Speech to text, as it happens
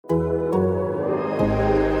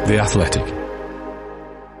The Athletic.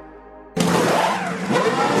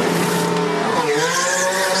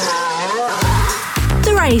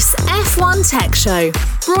 The Race F1 Tech Show,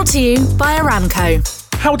 brought to you by Aramco.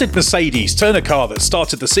 How did Mercedes turn a car that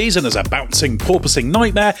started the season as a bouncing, porpoising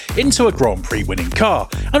nightmare into a Grand Prix winning car?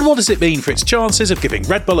 And what does it mean for its chances of giving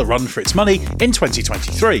Red Bull a run for its money in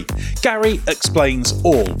 2023? Gary explains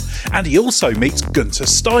all. And he also meets Gunther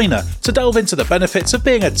Steiner to delve into the benefits of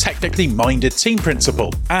being a technically minded team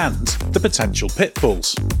principal and the potential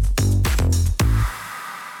pitfalls.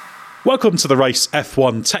 Welcome to the Race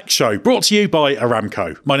F1 Tech Show, brought to you by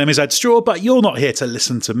Aramco. My name is Ed Straw, but you're not here to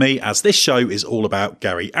listen to me, as this show is all about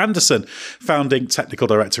Gary Anderson, founding technical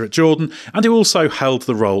director at Jordan, and who also held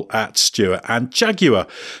the role at Stewart and Jaguar.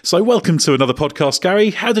 So welcome to another podcast, Gary.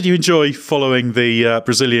 How did you enjoy following the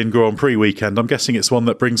Brazilian Grand Prix weekend? I'm guessing it's one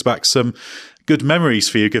that brings back some good memories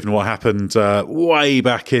for you, given what happened way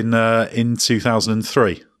back in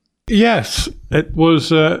 2003. Yes, it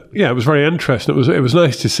was. It was very interesting. It was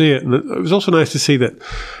nice to see it, and it was also nice to see that,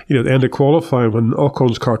 at the end of qualifying, when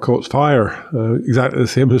Ocon's car caught fire, exactly the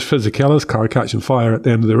same as Fisichella's car catching fire at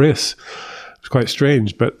the end of the race. It was quite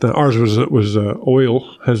strange, but ours was oil,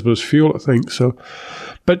 his was fuel, I think. So,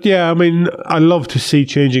 but yeah, I mean, I love to see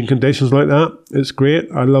changing conditions like that. It's great.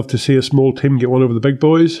 I love to see a small team get one over the big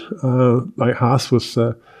boys, like Haas with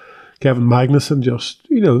Kevin Magnussen, just,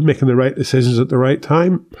 making the right decisions at the right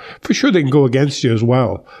time. For sure they can go against you as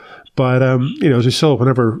well. But, as we saw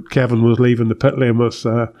whenever Kevin was leaving the pit lane with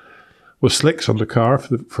slicks on the car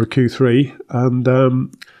for Q3,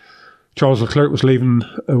 and Charles Leclerc was leaving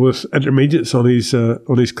with intermediates on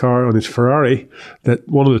his car, on his Ferrari, that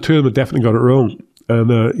one of the two of them had definitely got it wrong. And,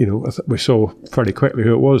 we saw fairly quickly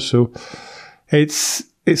who it was. So it's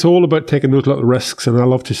all about taking those little risks, and I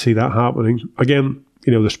love to see that happening. Again,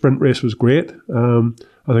 the sprint race was great.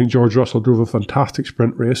 I think George Russell drove a fantastic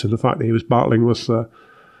sprint race, and the fact that he was battling with what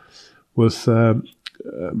do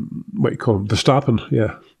you call him, Verstappen,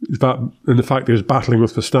 yeah. And the fact that he was battling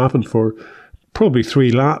with Verstappen for probably 3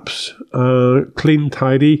 laps, clean,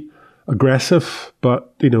 tidy, aggressive,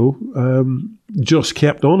 but, just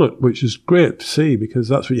kept on it, which is great to see, because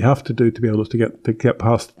that's what you have to do, to be honest, to get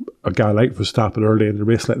past a guy like Verstappen early in a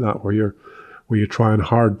race like that, where you're trying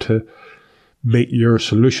hard to make your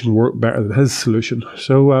solution work better than his solution.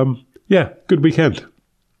 So, good weekend.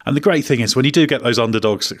 And the great thing is, when you do get those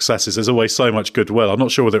underdog successes, there's always so much goodwill. I'm not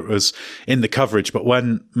sure whether it was in the coverage, but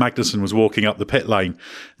when Magnussen was walking up the pit lane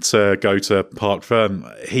to go to Parc Ferme,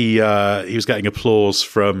 he was getting applause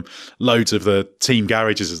from loads of the team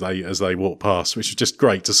garages as they walked past, which was just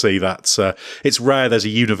great to see. That it's rare there's a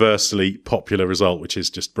universally popular result, which is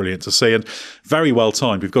just brilliant to see, and very well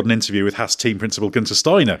timed. We've got an interview with Haas team principal Gunther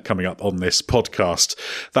Steiner coming up on this podcast.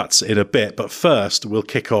 That's in a bit, but first we'll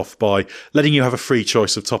kick off by letting you have a free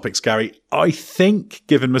choice of topics, Gary. I think,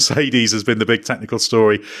 given Mercedes has been the big technical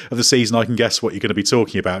story of the season, I can guess what you're going to be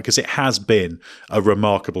talking about, because it has been a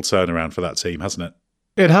remarkable turnaround for that team, hasn't it?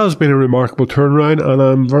 It has been a remarkable turnaround, and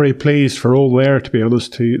I'm very pleased for all there, to be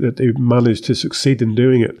honest, that they've managed to succeed in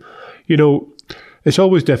doing it. It's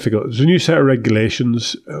always difficult. There's a new set of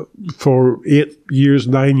regulations for 8 years,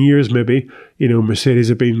 9 years maybe. Mercedes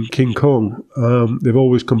have been King Kong. They've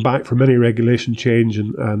always come back from any regulation change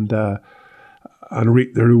and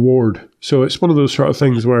reap the reward. So it's one of those sort of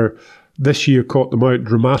things where this year caught them out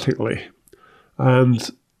dramatically.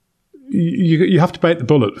 And you have to bite the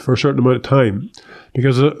bullet for a certain amount of time,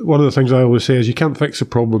 because one of the things I always say is you can't fix a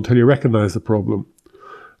problem until you recognise the problem.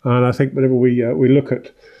 And I think whenever we look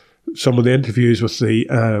at some of the interviews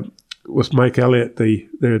with Mike Elliott,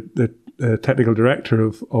 the technical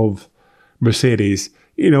director of Mercedes,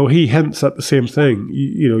 he hints at the same thing.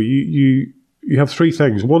 You have 3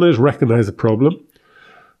 things. 1 is recognise the problem.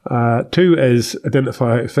 2 is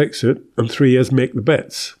identify how to fix it. And 3 is make the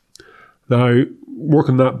bits. Now,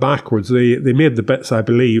 working that backwards, they made the bits, I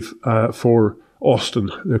believe, for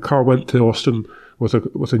Austin. The car went to Austin with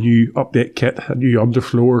a new update kit, a new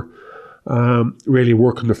underfloor, really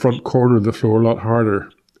working the front corner of the floor a lot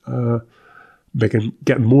harder, getting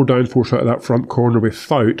more downforce out of that front corner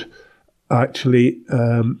without actually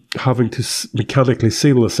having to mechanically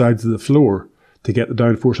seal the sides of the floor to get the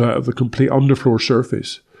downforce out of the complete underfloor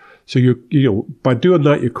surface. So by doing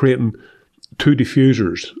that, you're creating 2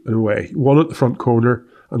 diffusers in a way, one at the front corner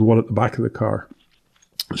and one at the back of the car.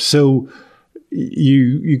 So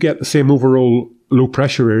you get the same overall low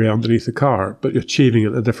pressure area underneath the car, but you're achieving it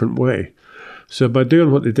in a different way. So by doing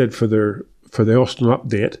what they did for the Austin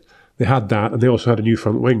update, they had that, and they also had a new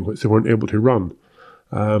front wing, which they weren't able to run.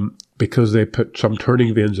 because they put some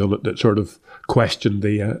turning vanes on it that sort of questioned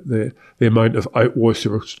the amount of outwash they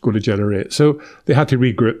were going to generate. So they had to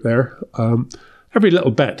regroup there. Every little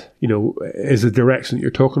bit, is the direction that you're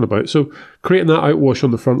talking about. So creating that outwash on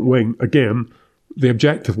the front wing, again, the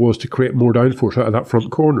objective was to create more downforce out of that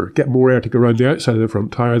front corner, get more air to go around the outside of the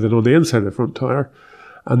front tyre than on the inside of the front tyre.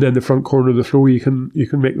 And then the front corner of the floor, you can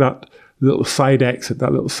make that little side exit,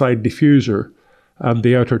 that little side diffuser, and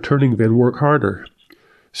the outer turning vane work harder.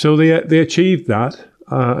 So they achieved that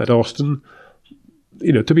at Austin.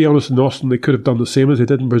 To be honest, in Austin, they could have done the same as they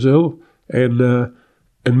did in Brazil. In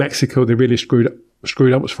Mexico, they really screwed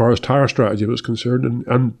up as far as tyre strategy was concerned.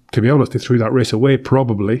 And to be honest, they threw that race away,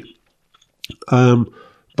 probably.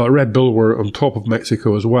 But Red Bull were on top of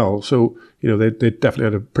Mexico as well. So, they definitely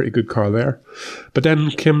had a pretty good car there. But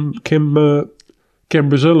then came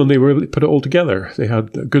Brazil, and they really put it all together. They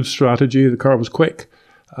had a good strategy. The car was quick.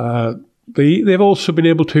 They've also been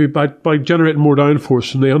able to, by generating more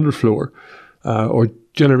downforce from the underfloor, or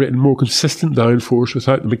generating more consistent downforce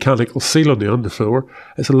without the mechanical seal on the underfloor,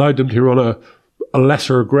 it's allowed them to run a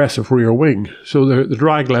lesser aggressive rear wing. So the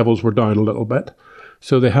drag levels were down a little bit.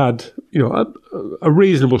 So they had, a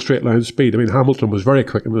reasonable straight line speed. I mean, Hamilton was very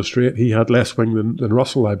quick in the straight. He had less wing than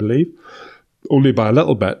Russell, I believe, only by a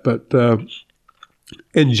little bit. But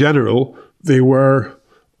in general, they were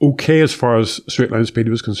okay as far as straight line speed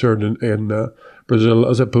was concerned in Brazil,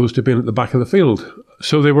 as opposed to being at the back of the field.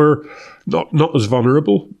 So they were not as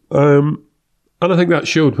vulnerable. And I think that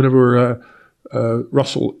showed whenever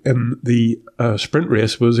Russell in the sprint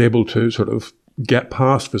race was able to sort of get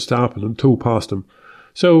past Verstappen and tool past him.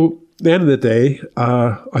 So at the end of the day,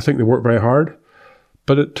 I think they worked very hard.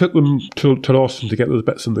 But it took them to Austin to get those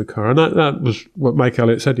bits in the car. And that was what Mike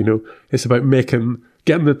Elliott said, it's about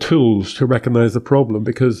getting the tools to recognise the problem,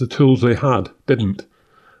 because the tools they had didn't.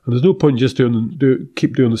 And there's no point just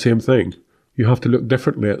keep doing the same thing. You have to look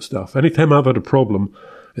differently at stuff. Anytime I've had a problem,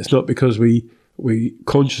 it's not because we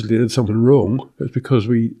consciously did something wrong. It's because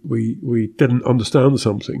we didn't understand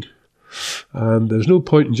something. And there's no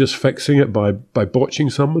point in just fixing it by botching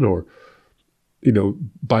someone or,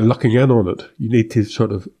 by lucking in on it. You need to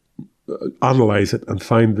sort of analyse it and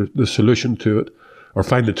find the solution to it, or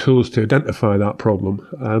find the tools to identify that problem,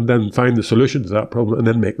 and then find the solution to that problem, and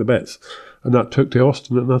then make the bets. And that took to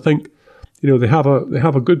Austin, and I think, they have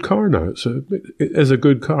a good car now. It is a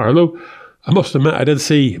good car. Although I must admit, I did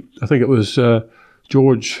see, I think it was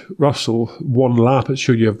George Russell, one lap. It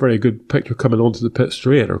showed you a very good picture coming onto the pit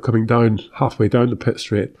straight, or coming down halfway down the pit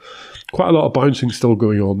straight. Quite a lot of bouncing still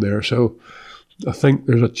going on there. So I think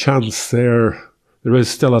there's a chance there. There is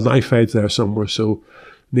still a knife edge there somewhere. So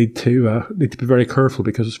need to be very careful,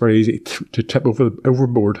 because it's very easy to tip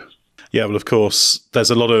overboard. Yeah, well, of course,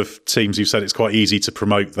 there's a lot of teams who've said it's quite easy to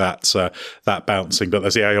promote that bouncing, but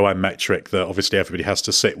there's the AOM metric that obviously everybody has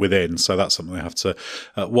to sit within, so that's something they have to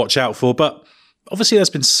watch out for. But obviously there's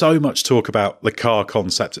been so much talk about the car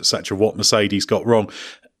concept, etc., what Mercedes got wrong.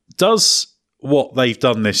 Does what they've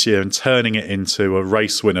done this year and turning it into a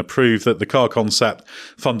race winner prove that the car concept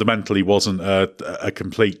fundamentally wasn't a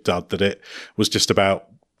complete dud, that it was just about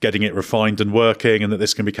getting it refined and working, and that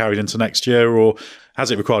this can be carried into next year? Or has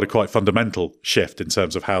it required a quite fundamental shift in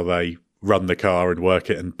terms of how they run the car and work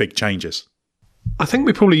it, and big changes? I think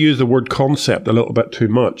we probably use the word concept a little bit too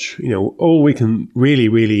much. All we can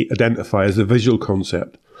really identify is the visual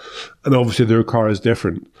concept. And obviously their car is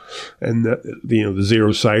different, and the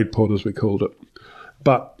zero side pod, as we called it.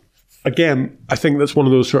 But again, I think that's one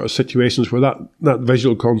of those sort of situations where that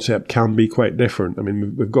visual concept can be quite different. I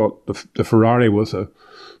mean, we've got the Ferrari with a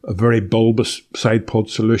very bulbous side pod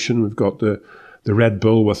solution. We've got the Red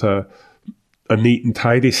Bull with a neat and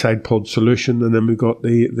tidy side pod solution, and then we've got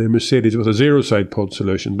the Mercedes with a zero side pod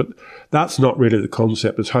solution. But that's not really the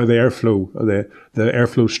concept. It's how the airflow, the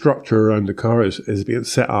airflow structure around the car is being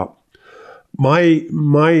set up.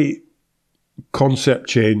 My concept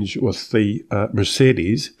change with the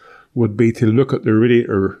Mercedes would be to look at the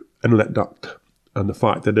radiator inlet duct, and the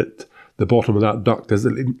fact that the bottom of that duct is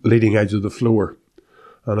the leading edge of the floor.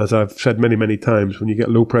 And as I've said many, many times, when you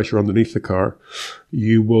get low pressure underneath the car,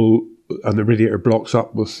 you will, and the radiator blocks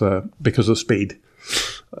up with because of speed,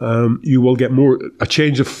 you will get a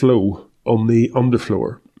change of flow on the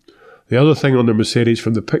underfloor. The other thing on the Mercedes,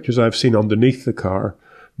 from the pictures I've seen underneath the car,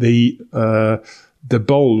 the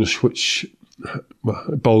bulge,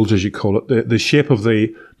 bulge as you call it, the shape of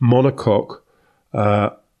the monocoque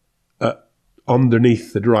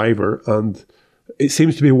underneath the driver, and it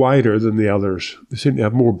seems to be wider than the others. They seem to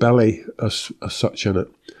have more belly as such in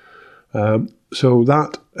it. So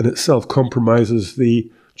that in itself compromises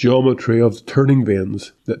the geometry of the turning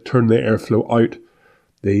vanes that turn the airflow out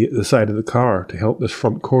the side of the car to help this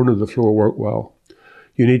front corner of the floor work well.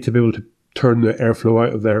 You need to be able to turn the airflow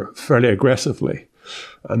out of there fairly aggressively.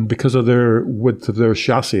 And because of their width of their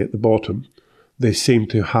chassis at the bottom, they seem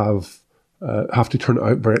to have to turn it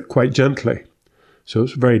out quite gently. So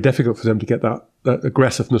it's very difficult for them to get that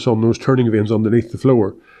aggressiveness on those turning vanes underneath the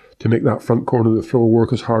floor to make that front corner of the floor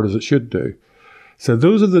work as hard as it should do. So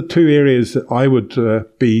those are the two areas that I would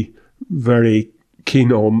be very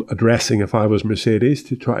keen on addressing if I was Mercedes,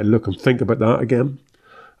 to try to look and think about that again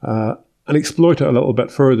and exploit it a little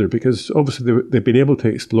bit further, because obviously they've been able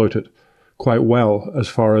to exploit it quite well as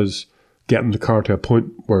far as getting the car to a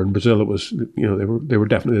point where in Brazil it was, they were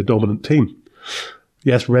definitely the dominant team.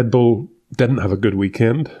 Yes, Red Bull didn't have a good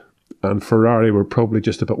weekend, and Ferrari were probably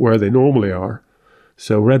just about where they normally are.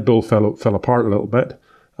 So Red Bull fell apart a little bit,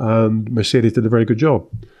 and Mercedes did a very good job.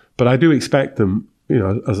 But I do expect them,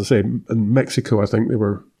 as I say, in Mexico, I think they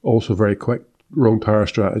were also very quick, wrong tyre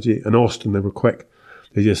strategy. In Austin, they were quick.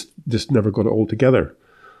 They just never got it all together.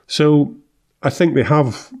 So I think they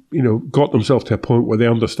have, got themselves to a point where they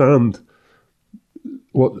understand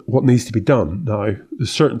what needs to be done. Now,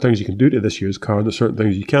 there's certain things you can do to this year's car, and there's certain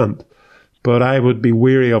things you can't. But I would be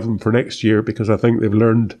wary of them for next year, because I think they've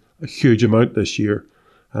learned a huge amount this year.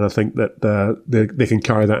 And I think that they can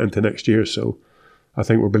carry that into next year. So I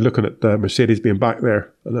think we'll be looking at Mercedes being back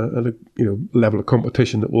there and a level of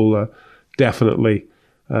competition that will definitely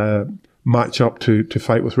match up to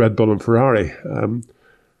fight with Red Bull and Ferrari.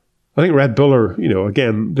 I think Red Bull are,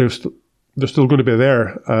 again, they're still going to be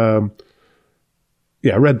there.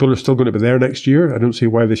 Red Bull are still going to be there next year. I don't see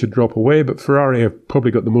why they should drop away, but Ferrari have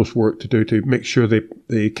probably got the most work to do to make sure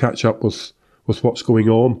they catch up with what's going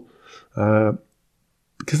on.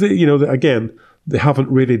 Because they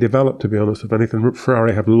haven't really developed, to be honest. If anything,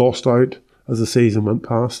 Ferrari have lost out as the season went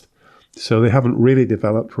past. So they haven't really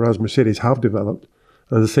developed, whereas Mercedes have developed.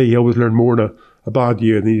 As I say, you always learn more in a bad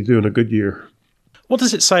year than you do in a good year. What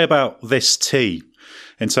does it say about this team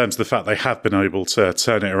in terms of the fact they have been able to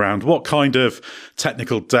turn it around? What kind of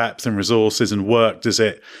technical depth and resources and work does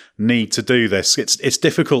it need to do this? It's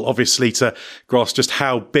difficult, obviously, to grasp just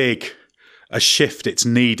how big a shift it's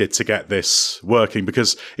needed to get this working,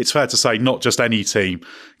 because it's fair to say not just any team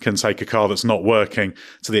can take a car that's not working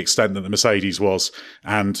to the extent that the Mercedes was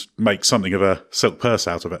and make something of a silk purse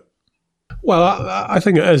out of it. Well, I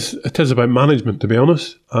think it is about management, to be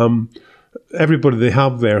honest. Everybody they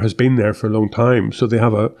have there has been there for a long time, so they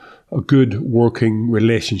have a good working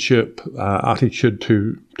relationship, attitude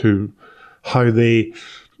to how they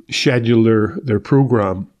schedule their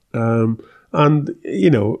program. And,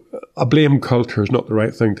 a blame culture is not the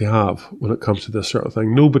right thing to have when it comes to this sort of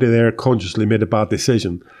thing. Nobody there consciously made a bad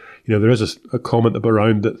decision. There is a comment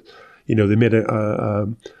around that, they made a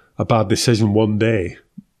bad decision one day.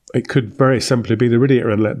 It could very simply be the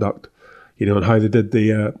radiator inlet duct, and how they did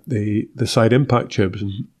the side impact tubes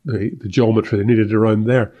and the geometry they needed around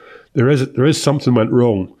there. There is something went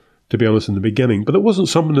wrong, to be honest, in the beginning, but it wasn't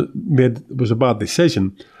something that was a bad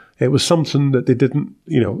decision. It was something that they didn't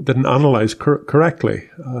analyze correctly.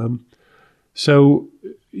 So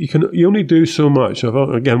you only do so much.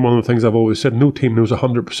 Again, one of the things I've always said: no team knows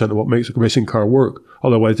 100% of what makes a racing car work.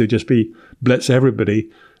 Otherwise, they'd just be blitz everybody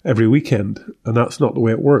every weekend, and that's not the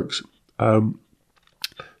way it works.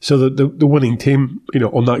 So the winning team,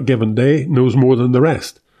 on that given day, knows more than the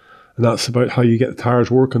rest. And that's about how you get the tyres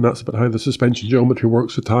working. That's about how the suspension geometry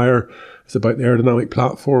works the tyre. It's about the aerodynamic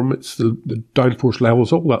platform. It's the downforce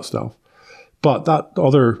levels, all that stuff. But that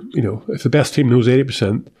other, if the best team knows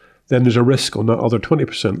 80%, then there's a risk on that other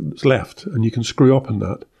 20% that's left. And you can screw up in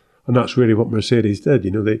that. And that's really what Mercedes did.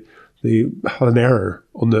 They had an error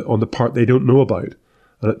on the part they don't know about.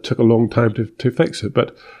 And it took a long time to fix it.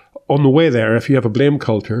 But on the way there, if you have a blame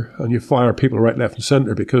culture and you fire people right, left and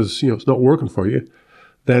centre because, it's not working for you,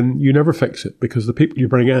 then you never fix it, because the people you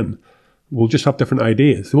bring in will just have different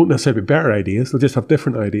ideas. They won't necessarily be better ideas, they'll just have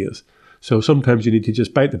different ideas. So sometimes you need to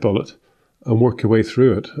just bite the bullet and work your way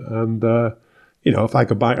through it. And, if I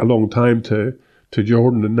go back a long time to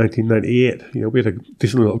Jordan in 1998, we had a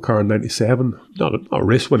decent little car in 97, not a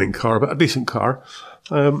race-winning car, but a decent car.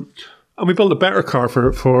 And we built a better car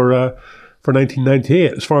for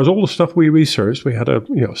 1998. As far as all the stuff we researched, we had a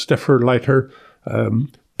stiffer, lighter,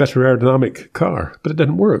 better aerodynamic car, but it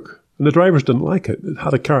didn't work. And the drivers didn't like it. It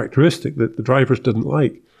had a characteristic that the drivers didn't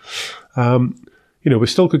like. We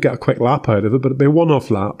still could get a quick lap out of it, but it'd be a one-off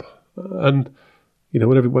lap. And,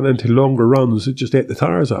 whenever it went into longer runs, it just ate the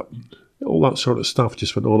tyres up. All that sort of stuff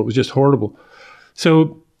just went on. It was just horrible.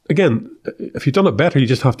 So, again, if you've done it better, you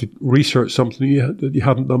just have to research something that you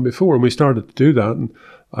hadn't done before. And we started to do that. And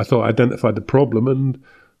I thought I identified the problem. And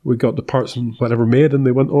we got the parts and whatever made, and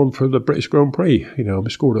they went on for the British Grand Prix. We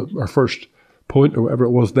scored our first point or whatever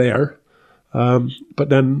it was there. But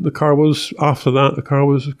then after that, the car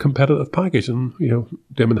was a competitive package, and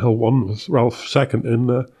Damon Hill won with Ralph second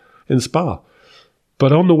in Spa.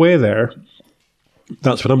 But on the way there,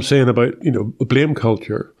 that's what I'm saying about blame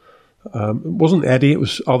culture. It wasn't Eddie, it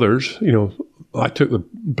was others. I took the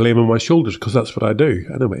blame on my shoulders because that's what I do.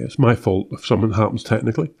 Anyway, it's my fault if something happens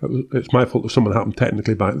technically. It's my fault if something happened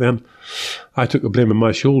technically back then. I took the blame on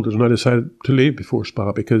my shoulders, and I decided to leave before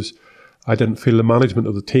Spa because I didn't feel the management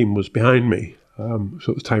of the team was behind me. So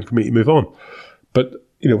it was time for me to move on. But,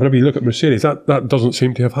 whenever you look at Mercedes, that doesn't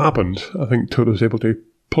seem to have happened. I think Toto was able to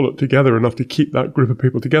pull it together enough to keep that group of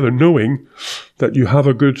people together, knowing that you have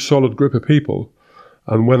a good, solid group of people.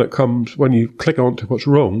 And when you click onto what's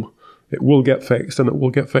wrong, it will get fixed, and it will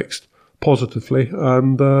get fixed positively.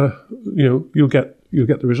 And, you'll get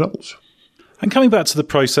the results. And coming back to the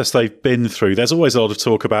process they've been through, there's always a lot of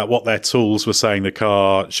talk about what their tools were saying the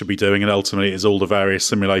car should be doing, and ultimately it's all the various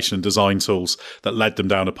simulation and design tools that led them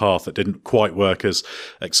down a path that didn't quite work as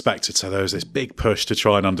expected. So there was this big push to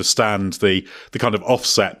try and understand the kind of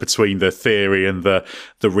offset between the theory and the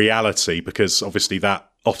reality, because obviously that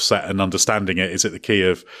offset and understanding it is the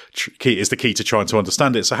key to trying to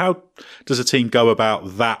understand it. So how does a team go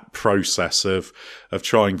about that process of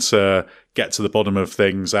trying to get to the bottom of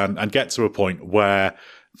things and get to a point where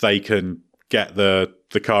they can get the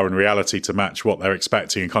car in reality to match what they're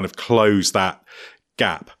expecting and kind of close that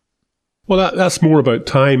gap? Well, that's more about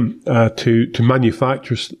time to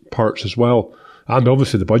manufacture parts as well. And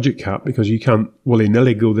obviously the budget cap, because you can't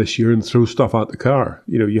willy-nilly go this year and throw stuff at the car.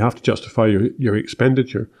 You have to justify your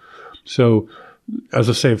expenditure. So, as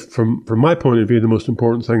I say, from my point of view, the most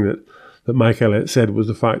important thing that Mike Elliott said was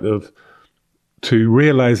the fact of to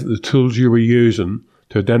realise that the tools you were using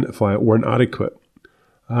to identify it weren't adequate.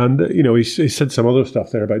 And, he said some other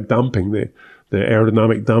stuff there about damping, the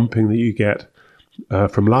aerodynamic damping that you get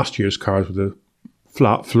from last year's cars with a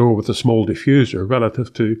flat floor with a small diffuser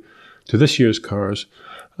relative to this year's cars.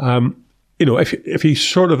 If you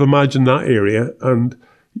sort of imagine that area, and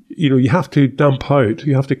you have to damp out,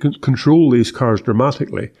 you have to control these cars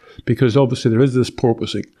dramatically, because obviously there is this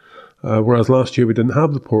porpoising, whereas last year we didn't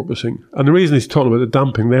have the porpoising. And the reason he's talking about the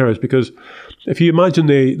damping there is because if you imagine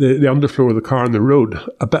the underfloor of the car on the road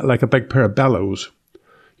a bit like a big pair of bellows,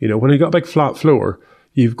 when you've got a big flat floor,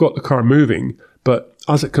 you've got the car moving, but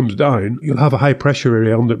as it comes down, you'll have a high pressure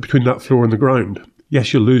area between that floor and the ground.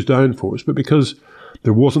 Yes, you'll lose downforce, but because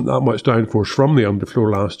there wasn't that much downforce from the underfloor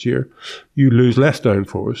last year, you lose less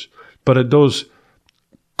downforce. But it does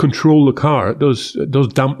control the car. It does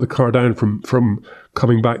damp the car down from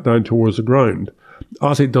coming back down towards the ground,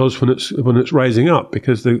 as it does when it's rising up,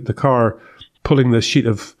 because the car pulling this sheet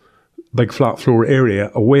of big flat floor area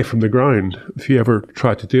away from the ground. If you ever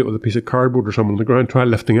try to do it with a piece of cardboard or something on the ground, try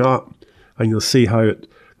lifting it up, and you'll see how it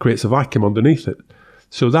creates a vacuum underneath it.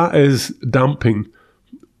 So that is damping.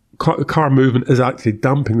 Car movement is actually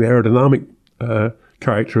damping the aerodynamic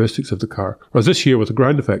characteristics of the car. Whereas this year with the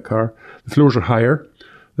ground effect car, the floors are higher.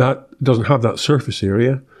 That doesn't have that surface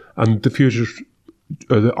area, and diffusers,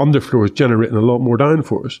 or the underfloor is generating a lot more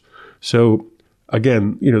downforce. So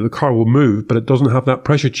again, the car will move, but it doesn't have that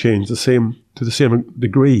pressure change to the same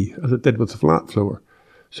degree as it did with the flat floor.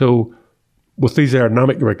 So with these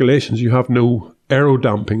aerodynamic regulations, you have no aero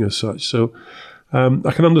damping as such. So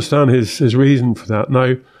I can understand his reason for that.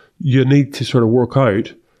 Now, you need to sort of work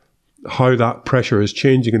out how that pressure is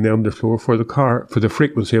changing in the underfloor for the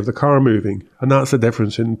frequency of the car moving. And that's the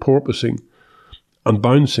difference in porpoising and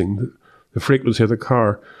bouncing. The frequency of the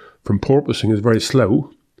car from porpoising is very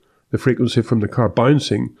slow. The frequency from the car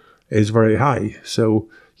bouncing is very high. So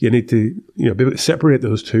you need to be able to separate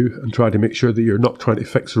those two and try to make sure that you're not trying to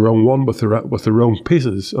fix the wrong one with the wrong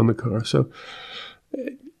pieces on the car. So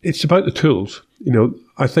it's about the tools.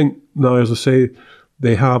 I think now, as I say,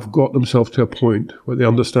 they have got themselves to a point where they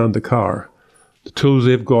understand the car. The tools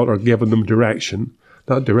they've got are giving them direction.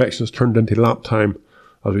 That direction has turned into lap time,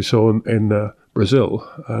 as we saw in Brazil.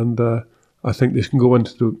 And I think they can go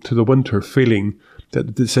into the winter feeling that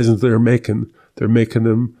the decisions they're making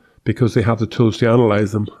them because they have the tools to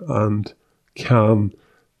analyse them and can,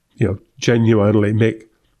 genuinely make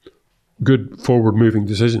good forward-moving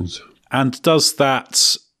decisions. And does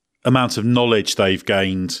that amount of knowledge they've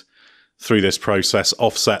gained through this process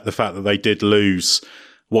offset the fact that they did lose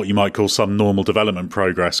what you might call some normal development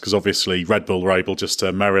progress? Because obviously Red Bull were able just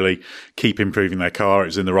to merrily keep improving their car. It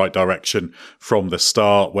was in the right direction from the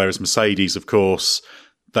start, whereas Mercedes, of course,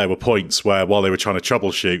 there were points where while they were trying to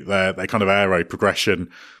troubleshoot, their kind of aero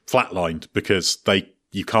progression flatlined because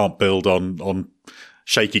you can't build on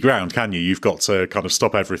shaky ground, can you? You've got to kind of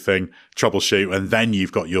stop everything, troubleshoot, and then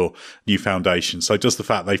you've got your new foundation. So does the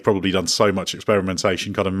fact they've probably done so much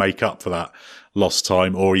experimentation kind of make up for that lost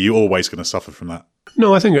time, or are you always going to suffer from that?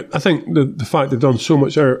 No, I think the fact they've done so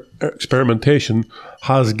much experimentation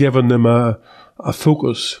has given them a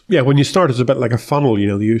focus. Yeah, when you start, it's a bit like a funnel.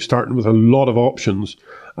 You're starting with a lot of options,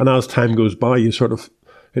 and as time goes by,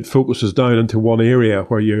 it focuses down into one area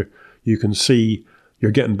where you can see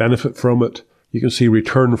you're getting benefit from it, you can see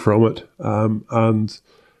return from it, and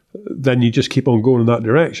then you just keep on going in that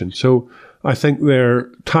direction. So I think their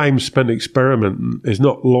time spent experimenting is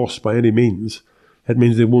not lost by any means. It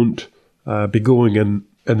means they won't be going in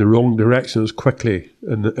the wrong direction as quickly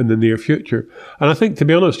in the near future. And I think, to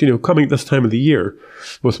be honest, coming this time of the year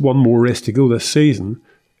with one more race to go this season,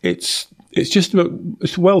 it's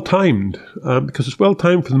well timed, because it's well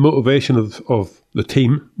timed for the motivation of the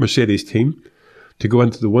team, Mercedes team, to go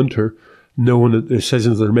into the winter knowing that the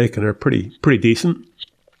decisions they're making are pretty decent.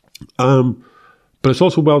 But it's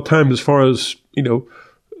also well timed as far as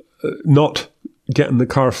not getting the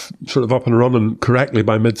car sort of up and running correctly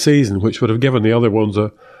by mid-season, which would have given the other ones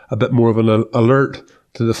a bit more of an alert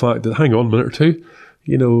to the fact that, hang on a minute or two,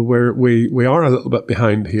 we are a little bit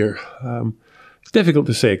behind here. It's difficult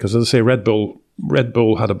to say because, as I say, Red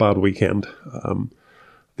Bull had a bad weekend.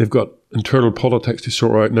 They've got internal politics to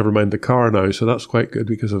sort out, never mind the car now, so that's quite good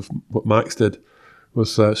because of what Max did with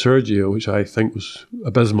Sergio, which I think was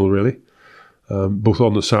abysmal, really, both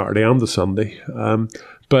on the Saturday and the Sunday.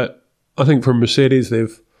 But I think for Mercedes,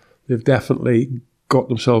 they've definitely got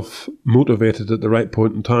themselves motivated at the right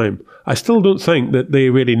point in time. I still don't think that they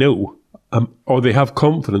really know, or they have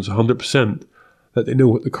confidence 100% that they know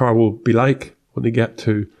what the car will be like when they get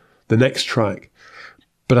to the next track.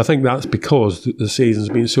 But I think that's because the season's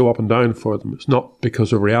been so up and down for them. It's not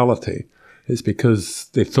because of reality. It's because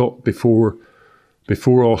they thought before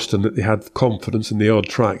Austin that they had confidence in the odd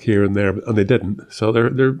track here and there, and they didn't. So they're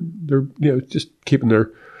just keeping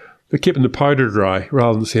the powder dry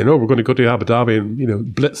rather than saying, we're going to go to Abu Dhabi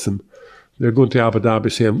and blitz them. They're going to Abu Dhabi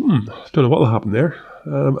saying, don't know what will happen there.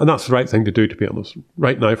 And that's the right thing to do, to be honest.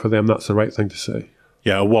 Right now for them, that's the right thing to say.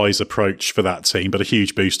 Yeah, a wise approach for that team, but a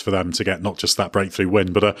huge boost for them to get not just that breakthrough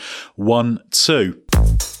win, but a 1-2.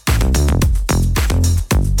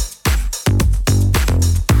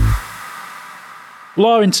 Well,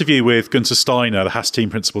 our interview with Gunther Steiner, the Haas team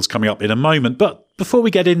principal, is coming up in a moment. But before we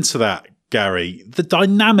get into that, Gary, the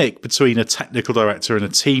dynamic between a technical director and a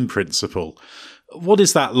team principal, what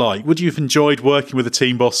is that like? Would you have enjoyed working with a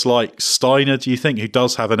team boss like Steiner, do you think, who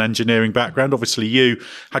does have an engineering background? Obviously, you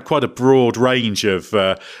had quite a broad range of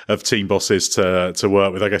team bosses to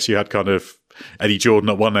work with. I guess you had kind of Eddie Jordan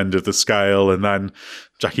at one end of the scale and then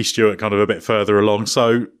Jackie Stewart kind of a bit further along.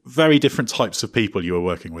 So very different types of people you were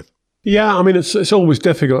working with. Yeah, I mean, it's always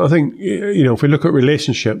difficult. I think, if we look at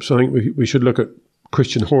relationships, I think we should look at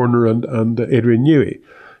Christian Horner and Adrian Newey.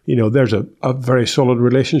 There's a very solid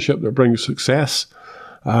relationship that brings success.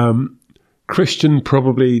 Christian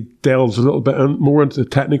probably delves a little bit more into the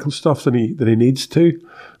technical stuff than he needs to,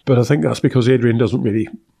 but I think that's because Adrian doesn't really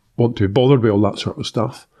want to be bothered with all that sort of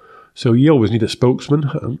stuff. So you always need a spokesman,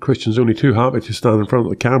 and Christian's only too happy to stand in front of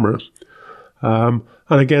the camera.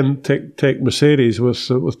 And again, take Mercedes with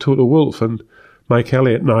Toto Wolff and Mike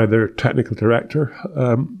Elliott, now their technical director.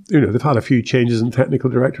 They've had a few changes in technical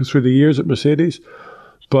directors through the years at Mercedes,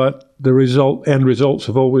 but the end results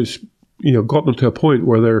have always, gotten them to a point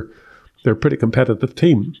where they're a pretty competitive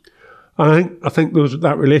team. And I think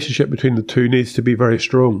that relationship between the two needs to be very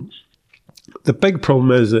strong. The big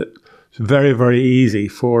problem is that it's very, very easy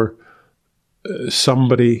for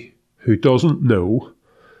somebody who doesn't know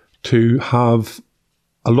to have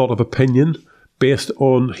a lot of opinion based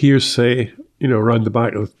on hearsay, around the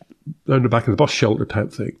back of the bus shelter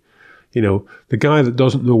type thing. The guy that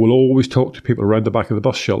doesn't know will always talk to people around the back of the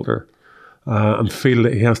bus shelter and feel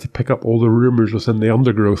that he has to pick up all the rumours within the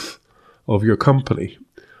undergrowth of your company.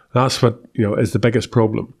 That's what, is the biggest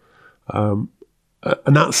problem. And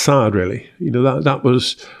that's sad, really. That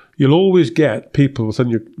was, you'll always get people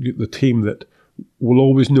within the team that will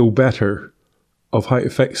always know better of how to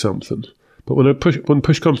fix something. But when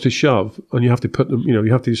push comes to shove, and you have to put them,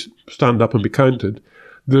 you have to stand up and be counted,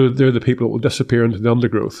 they're the people that will disappear into the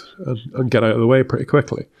undergrowth and get out of the way pretty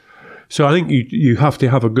quickly. So I think you have to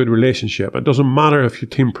have a good relationship. It doesn't matter if your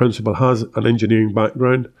team principal has an engineering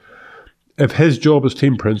background. If his job is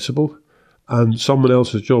team principal and someone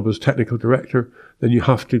else's job is technical director, then you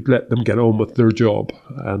have to let them get on with their job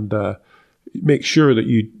and make sure that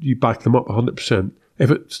you back them up 100%. If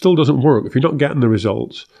it still doesn't work, if you're not getting the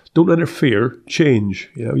results, don't interfere, change.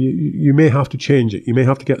 You may have to change it. You may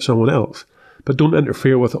have to get someone else. but don't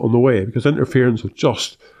interfere with it on the way, because interference will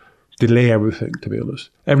just delay everything, to be honest.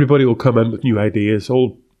 Everybody will come in with new ideas,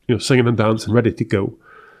 all singing and dancing, ready to go.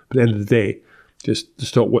 But at the end of the day, just the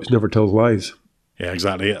stopwatch never tells lies. Yeah,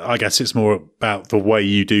 exactly. I guess it's more about the way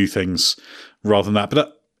you do things rather than that.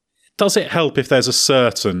 But does it help if there's a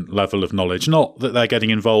certain level of knowledge? Not that they're getting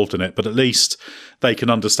involved in it, but at least they can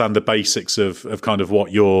understand the basics of kind of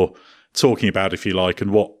what you're talking about, if you like,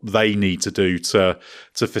 and what they need to do to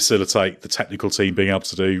facilitate the technical team being able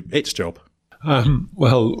to do its job.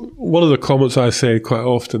 Well, one of the comments I say quite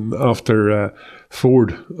often after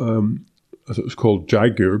Ford, as it was called,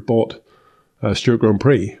 Jaguar, bought Stewart Grand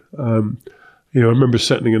Prix, I remember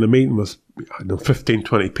sitting in a meeting with 15,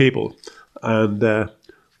 20 people, and the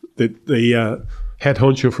head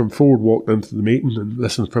honcho from Ford walked into the meeting and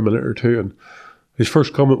listened for a minute or two, and his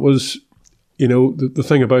first comment was, the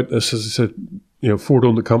thing about this is, he said, Ford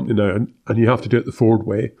own the company now, and you have to do it the Ford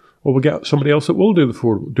way. Well, we'll get somebody else that will do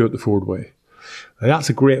it the Ford way. And that's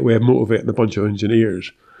a great way of motivating a bunch of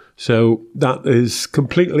engineers. So that is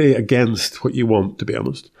completely against what you want, to be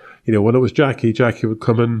honest. When it was Jackie would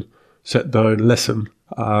come in, sit down, listen,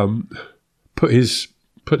 put his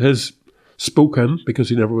spoke in, because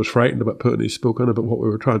he never was frightened about putting his spoke in about what we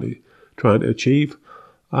were trying to achieve,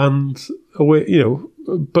 and away,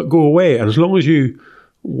 but go away. And as long as you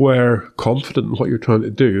were confident in what you're trying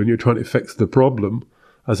to do and you're trying to fix the problem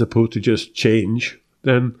as opposed to just change,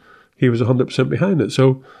 then he was 100% behind it.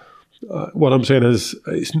 So what I'm saying is,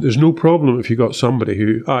 there's no problem if you got somebody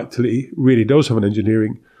who actually really does have an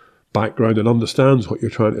engineering background and understands what you're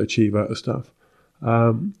trying to achieve out of stuff,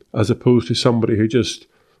 as opposed to somebody who just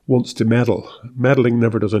wants to meddle. Meddling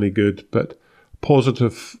never does any good, but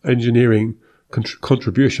positive engineering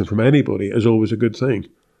contribution from anybody is always a good thing.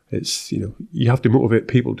 It's, you have to motivate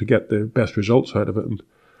people to get the best results out of it, and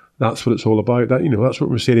that's what it's all about. That's what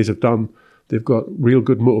Mercedes have done. They've got real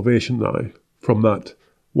good motivation now from that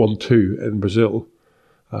 1-2 in Brazil,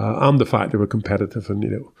 and the fact they were competitive,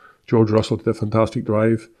 and George Russell did a fantastic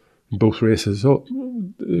drive in both races. So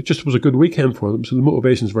it just was a good weekend for them. So the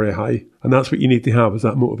motivation is very high, and that's what you need to have, is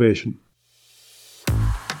that motivation.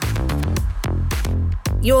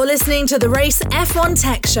 You're listening to the Race F1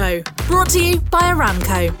 Tech Show, brought to you by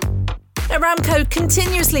Aramco. Aramco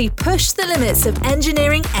continuously push the limits of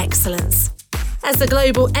engineering excellence. As the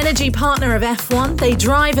global energy partner of F1, they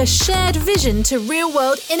drive a shared vision to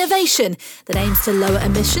real-world innovation that aims to lower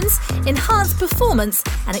emissions, enhance performance,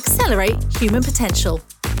 and accelerate human potential.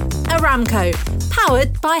 Aramco,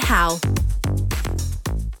 powered by HAL.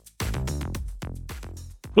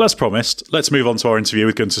 Well, as promised, let's move on to our interview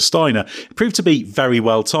with Gunther Steiner. It proved to be very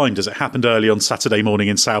well timed, as it happened early on Saturday morning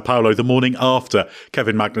in Sao Paulo, the morning after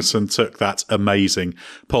Kevin Magnussen took that amazing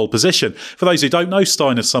pole position. For those who don't know,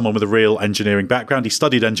 Steiner's someone with a real engineering background. He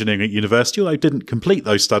studied engineering at university, although didn't complete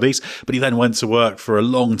those studies, but he then went to work for a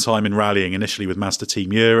long time in rallying, initially with Mazda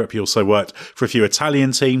Team Europe. He also worked for a few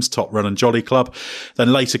Italian teams, Top Run and Jolly Club,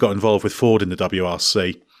 then later got involved with Ford in the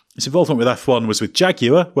WRC. His involvement with F1 was with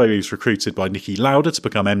Jaguar, where he was recruited by Niki Lauda to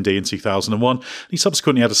become MD in 2001. He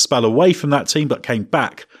subsequently had a spell away from that team, but came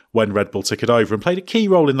back when Red Bull took it over and played a key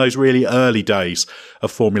role in those really early days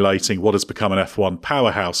of formulating what has become an F1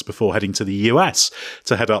 powerhouse before heading to the US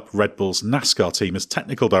to head up Red Bull's NASCAR team as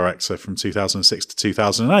technical director from 2006 to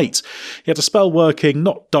 2008. He had a spell working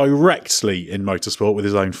not directly in motorsport with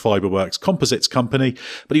his own Fiberworks composites company,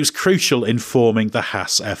 but he was crucial in forming the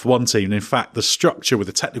Haas F1 team. And in fact, the structure with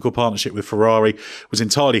the technical partnership with Ferrari was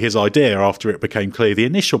entirely his idea after it became clear the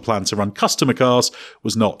initial plan to run customer cars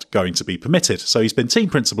was not going to be permitted. So he's been team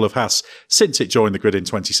principal of Haas since it joined the grid in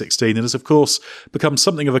 2016 and has, of course, become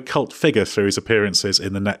something of a cult figure through his appearances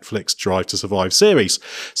in the Netflix Drive to Survive series.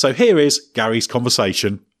 So here is Gary's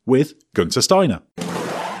conversation with Gunther Steiner.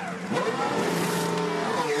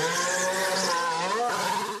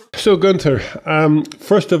 So, Gunther,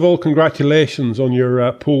 first of all, congratulations on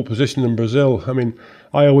your pole position in Brazil. I mean,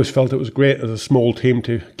 I always felt it was great as a small team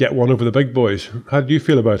to get one over the big boys. How do you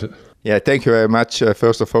feel about it? Yeah, thank you very much.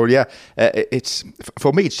 First of all, it's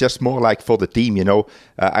for me. It's just more like for the team,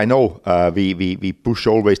 I know we push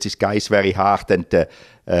always these guys very hard,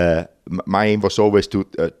 and my aim was always to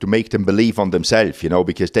make them believe on themselves,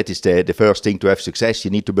 because that is the first thing to have success. You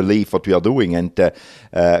need to believe what we are doing, and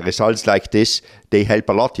results like this, they help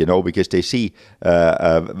a lot, because they see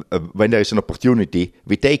when there is an opportunity,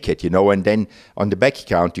 we take it, and then on the back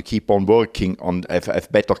account, you keep on working on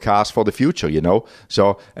have better cars for the future,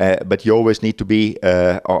 So, but you always need to be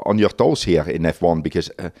on your toes here in F1, because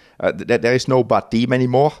there is no bad team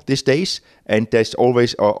anymore these days, and there's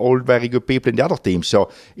always all very good people in the other teams. So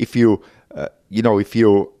if you, if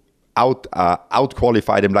you out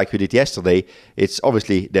qualify them like we did yesterday, it's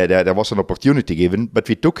obviously there was an opportunity given, but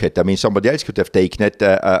we took it. I mean, somebody else could have taken it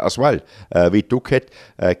as well. We took it.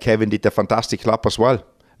 Kevin did a fantastic lap as well.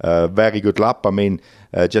 Very good lap. I mean,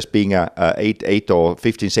 just being 8 or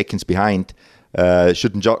 15 seconds behind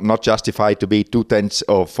shouldn't not justify to be 2 tenths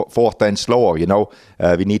or 4 tenths slower.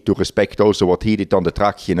 We need to respect also what he did on the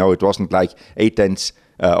track. It wasn't like 8 tenths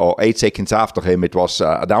or 8 seconds after him. It was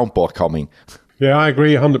a downpour coming. Yeah, I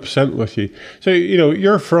agree 100% with you. So,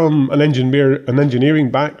 you're from an engineering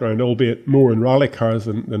background, albeit more in rally cars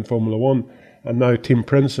than Formula One, and now team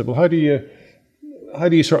principal. How do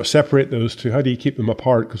you sort of separate those two? How do you keep them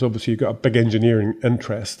apart? Because obviously you've got a big engineering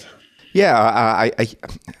interest. Yeah,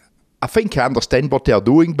 I think I understand what they are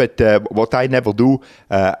doing, but what I never do,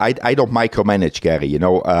 I don't micromanage, Gary.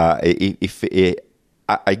 If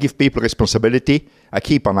I give people responsibility, I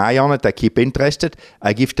keep an eye on it, I keep interested,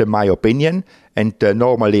 I give them my opinion, and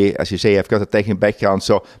normally, as you say, I've got a technical background,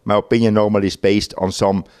 so my opinion normally is based on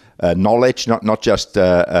some knowledge, not just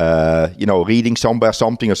reading somewhere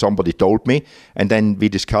something or somebody told me, and then we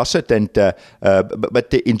discuss it. And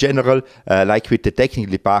but in general, like with the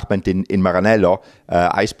technical department in Maranello,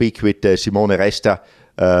 I speak with Simone Resta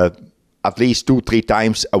at least 2-3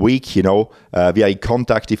 times a week. We are in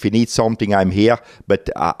contact. If you need something, I'm here, but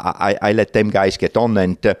I let them guys get on.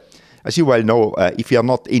 And as you well know, if you're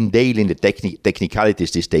not in daily in the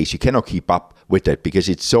technicalities these days, you cannot keep up with it because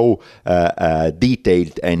it's so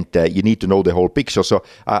detailed, and you need to know the whole picture. So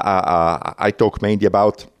I talk mainly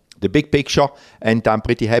about the big picture, and I'm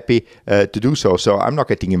pretty happy to do so. So I'm not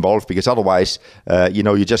getting involved because otherwise,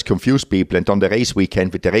 you just confuse people. And on the race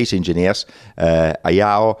weekend with the race engineers,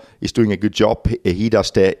 Ayao is doing a good job. He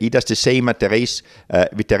does the same at the race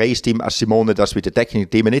with the race team as Simone does with the technical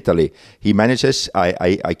team in Italy. He manages.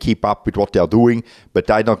 I keep up with what they're doing,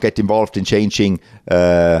 but I don't get involved in changing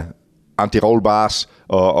anti-roll bars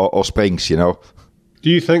or springs. Do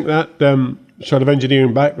you think that sort of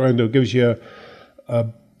engineering background though gives you a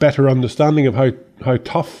better understanding of how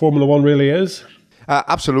tough Formula One really is?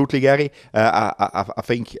 Absolutely, Gary. I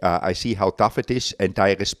think I see how tough it is, and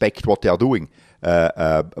I respect what they are doing.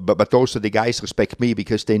 But also the guys respect me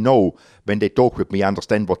because they know when they talk with me, I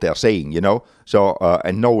understand what they are saying, So,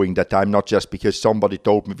 and knowing that I'm not just because somebody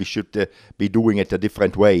told me we should be doing it a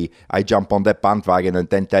different way, I jump on that bandwagon and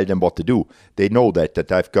then tell them what to do. They know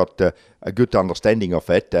that I've got a good understanding of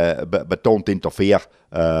it, but don't interfere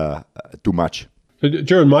too much.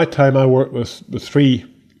 During my time, I worked with 3,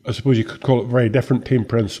 I suppose you could call it very different team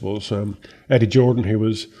principals. Eddie Jordan, who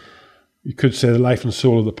was, you could say, the life and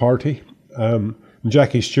soul of the party. And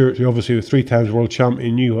Jackie Stewart, who obviously was 3 times world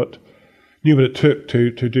champion, knew what it took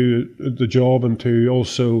to do the job and to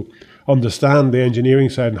also understand the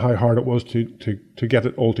engineering side and how hard it was to get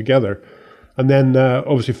it all together. And then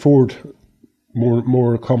obviously Ford,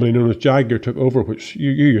 more commonly known as Jaguar, took over, which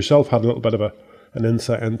you yourself had a little bit of an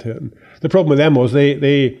insight into it. And the problem with them was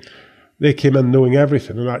they came in knowing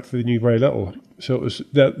everything, and actually they knew very little. So it was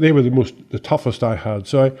that they were the toughest I had.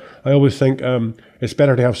 So I always think it's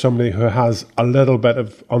better to have somebody who has a little bit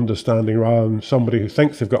of understanding rather than somebody who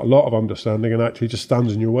thinks they've got a lot of understanding and actually just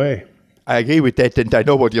stands in your way. I agree with that, and I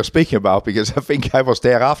know what you're speaking about because I think I was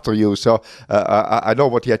there after you, so I know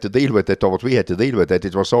what you had to deal with it or what we had to deal with it.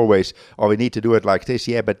 It was always, we need to do it like this,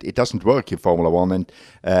 yeah, but it doesn't work in Formula One, and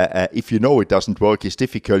if you know it doesn't work, it's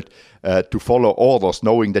difficult to follow orders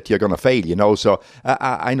knowing that you're going to fail, so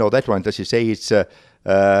I know that one. As you say, it's, and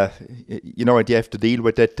you have to deal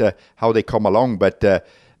with it, how they come along, but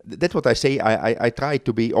that's what I say. I try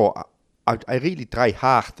to be, I really try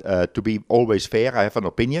hard to be always fair. I have an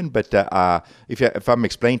opinion, but if I'm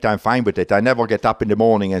explained, I'm fine with it. I never get up in the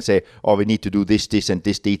morning and say, we need to do this, and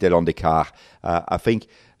this detail on the car. I think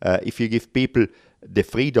if you give people the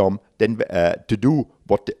freedom then to do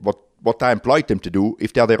what I employed them to do,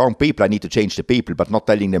 if they're the wrong people, I need to change the people, but not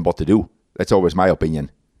telling them what to do. That's always my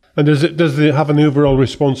opinion. And does it have an overall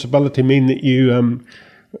responsibility mean that you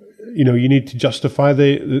need to justify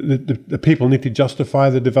the people need to justify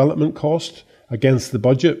the development cost against the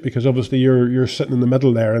budget, because obviously you're sitting in the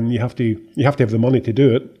middle there, and you have to have the money to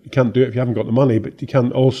do it. You can't do it if you haven't got the money, but you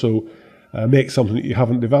can't also make something that you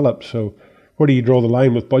haven't developed. So where do you draw the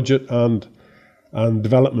line with budget and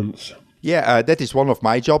developments? Yeah, that is one of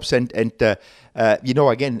my jobs, and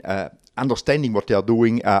again, understanding what they are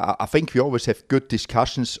doing. I think we always have good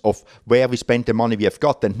discussions of where we spend the money we have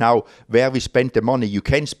got, and now where we spend the money you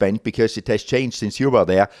can spend, because it has changed since you were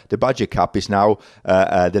there. The budget cap is now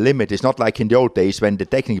the limit. It's not like in the old days when the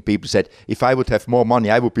technical people said, if I would have more money,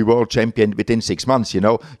 I would be world champion within 6 months.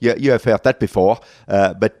 You have heard that before,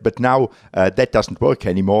 but now that doesn't work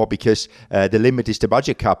anymore, because the limit is the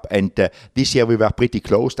budget cap, and this year we were pretty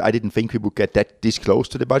close. I didn't think we would get this close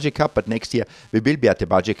to the budget cap, but next year we will be at the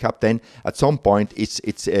budget cap. Then at some point it's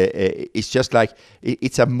just like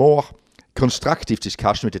it's a more constructive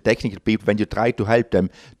discussion with the technical people when you try to help them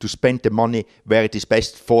to spend the money where it is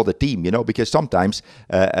best for the team, because sometimes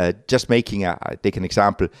just making take an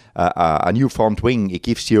example, a new front wing, it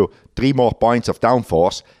gives you 3 more points of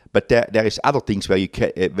downforce. But there is other things where you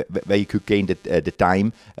could gain the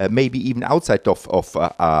time, maybe even outside of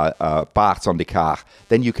parts on the car.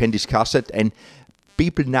 Then you can discuss it, and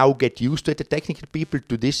people now get used to it, the technical people,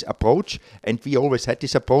 to this approach. And we always had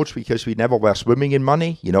this approach because we never were swimming in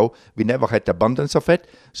money. We never had abundance of it.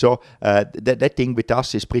 So that thing with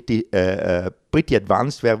us is pretty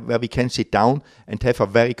advanced, where we can sit down and have a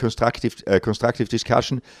very constructive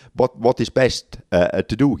discussion. What is best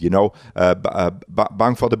to do?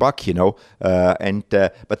 Bang for the buck.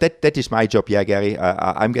 But that is my job. Yeah, Gary.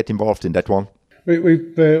 I'm getting involved in that one.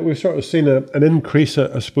 We've sort of seen an increase,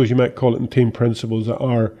 I suppose you might call it, in team principals that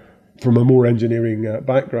are from a more engineering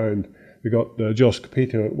background. We got Jos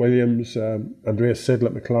Capito at Williams, Andreas Seidl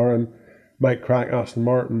at McLaren, Mike Crack, Aston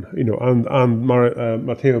Martin, and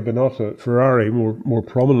Matteo Binotto at Ferrari, more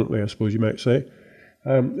prominently, I suppose you might say.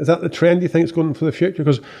 Is that the trend you think is going for the future?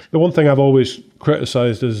 Because the one thing I've always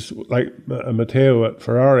criticised is, like Matteo at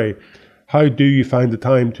Ferrari, how do you find the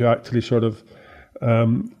time to actually sort of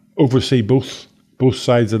oversee both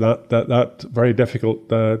sides of that very difficult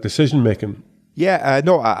decision making? Yeah,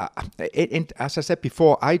 no. As I said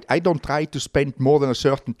before, I don't try to spend more than a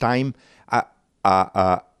certain time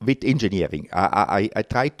with engineering. I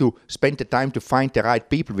try to spend the time to find the right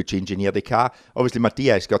people which engineer the car. Obviously,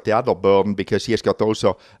 Mattia has got the other burden because he has got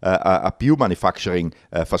also a pure manufacturing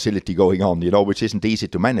facility going on, which isn't easy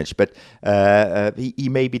to manage. But he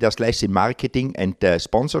maybe does less in marketing and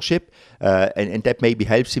sponsorship, and that maybe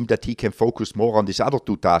helps him that he can focus more on these other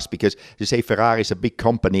 2 tasks, because you say Ferrari is a big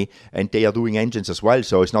company and they are doing engines as well,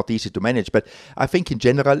 so it's not easy to manage. But I think in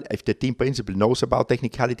general, if the team principal knows about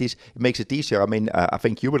technicalities, it makes it easier. I mean, I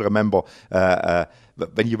think you will remember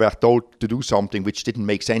when you were told to do something which didn't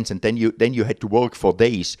make sense, and then you had to work for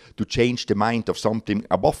days to change the mind of something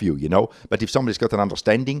above you, But if somebody's got an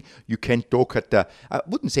understanding, you can talk at I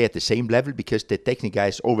wouldn't say at the same level, because the technical guy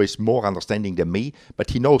is always more understanding than me, but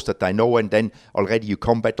he knows that I know, and then already you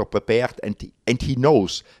come better prepared, and he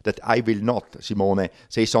knows that I will not, Simone,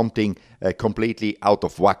 say something completely out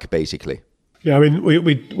of whack, basically. Yeah, I mean,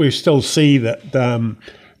 we still see that,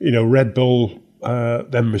 Red Bull,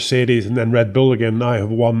 then Mercedes, and then Red Bull again now have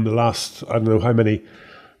won the last, I don't know how many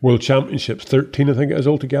world championships, 13 I think it is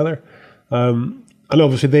altogether. And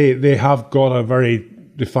obviously they have got a very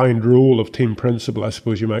defined role of team principal, I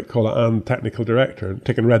suppose you might call it, and technical director. And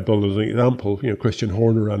taking Red Bull as an example, Christian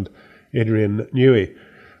Horner and Adrian Newey.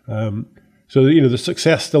 So the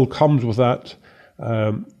success still comes with that,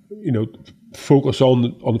 focus on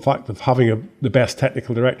the fact of having the best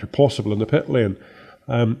technical director possible in the pit lane.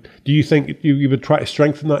 Do you think you would try to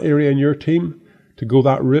strengthen that area in your team, to go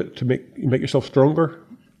that route, to make yourself stronger?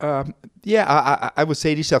 Yeah, I would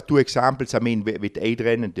say these are 2 examples. I mean, with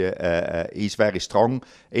Adrian, and he's very strong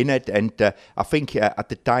in it. And I think at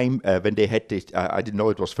the time when they had this, I didn't know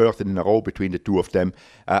it was 13 in a row between the 2 of them.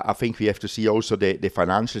 I think we have to see also the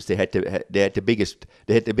financials. They had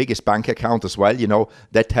the biggest bank account as well.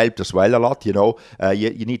 That helped as well a lot.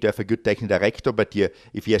 You need to have a good technical director, but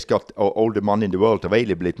if he has got all the money in the world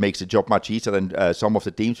available, it makes the job much easier than some of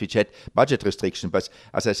the teams which had budget restrictions. But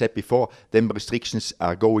as I said before, them restrictions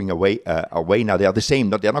are going away now. They are the same.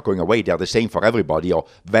 They're not going away. They are the same for everybody, or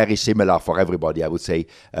very similar for everybody, I would say,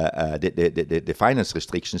 the finance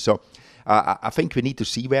restrictions. So I think we need to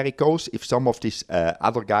see where it goes. If some of these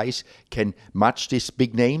other guys can match these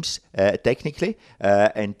big names technically,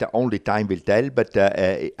 and only time will tell. But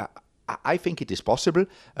I think it is possible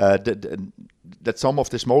that some of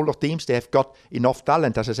the smaller teams, they have got enough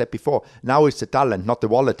talent. As I said before, now it's the talent, not the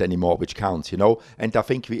wallet anymore, which counts, And I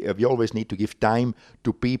think we always need to give time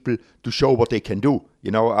to people to show what they can do,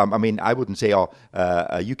 I mean, I wouldn't say,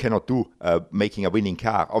 you cannot do making a winning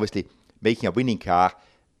car. Obviously, making a winning car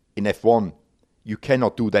in F1, you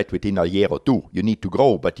cannot do that within a year or 2. You need to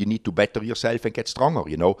grow, but you need to better yourself and get stronger,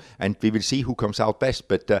 And we will see who comes out best.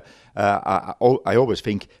 But I always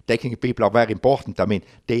think technical people are very important. I mean,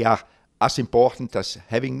 they are as important as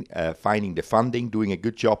finding the funding, doing a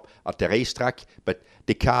good job at the racetrack. But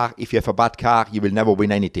the car, if you have a bad car, you will never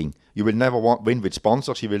win anything. You will never win with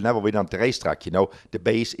sponsors. You will never win on the racetrack. The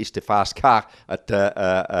base is the fast car at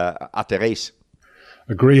the race.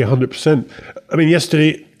 Agree 100%. I mean,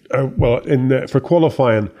 yesterday, for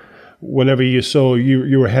qualifying, whenever you saw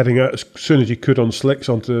you were heading out as soon as you could on slicks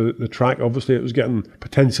onto the track, obviously it was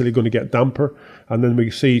potentially going to get damper. And then we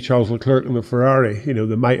see Charles Leclerc in the Ferrari,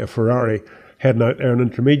 the might of Ferrari, heading out there in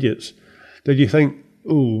intermediates. Did you think,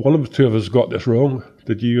 one of the two of us got this wrong?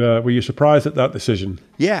 Were you surprised at that decision?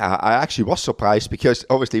 Yeah, I actually was surprised because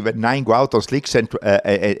obviously when 9 go out on slicks and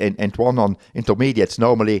 1 on intermediates,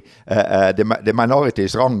 normally the minority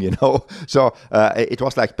is wrong, So it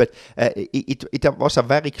was like, but it was a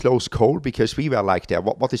very close call because we were like, there,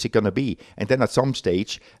 what is it going to be? And then at some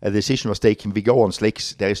stage, a decision was taken, we go on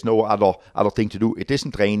slicks, there is no other thing to do. It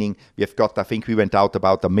isn't raining. We have got, I think we went out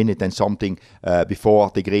about a minute and something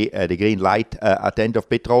before the green light at the end of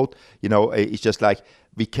pit road. It's just like,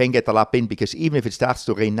 we can get a lap in because even if it starts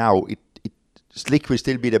to rain now, slick will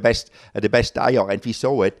still be the best tire, and we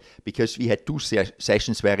saw it because we had 2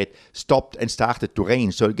 sessions where it stopped and started to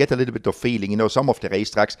rain. So you get a little bit of feeling. Some of the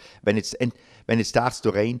racetracks when it starts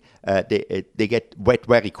to rain, they get wet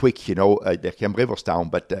very quick. There come rivers down,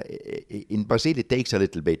 but in Brazil it takes a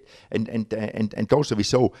little bit. And also we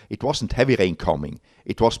saw it wasn't heavy rain coming.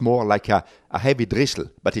 It was more like a heavy drizzle,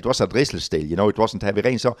 but it was a drizzle still. It wasn't heavy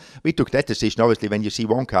rain. So we took that decision. Obviously, when you see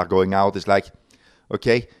one car going out, it's like,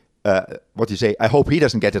 okay. What do you say? I hope he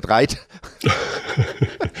doesn't get it right.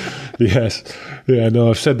 Yes. Yeah,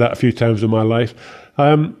 no, I've said that a few times in my life.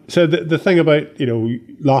 So the thing about,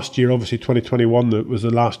 last year, obviously 2021, that was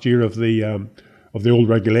the last year of the old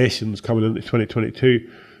regulations coming into 2022.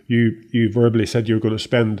 You verbally said you were going to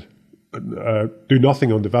spend, do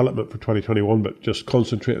nothing on development for 2021, but just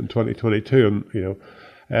concentrate on 2022.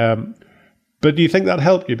 And, but do you think that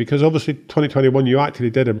helped you? Because obviously 2021 you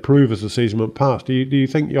actually did improve as the season went past. Do you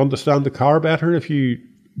think you understand the car better if you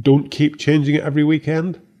don't keep changing it every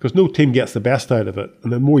weekend? Because no team gets the best out of it.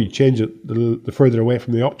 And the more you change it, the further away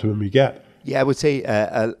from the optimum you get. Yeah, I would say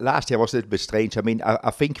last year was a little bit strange. I mean,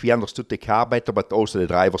 I think we understood the car better, but also the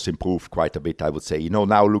drivers improved quite a bit, I would say.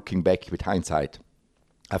 Now looking back with hindsight.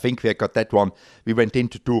 I think we got that one. We went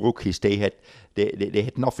into 2 rookies. They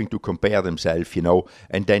had nothing to compare themselves,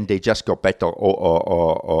 and then they just got better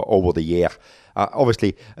over the year.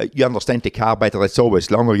 Obviously, you understand the car better. It's always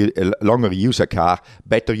longer you use a car,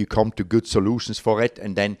 better you come to good solutions for it,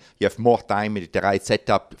 and then you have more time with the right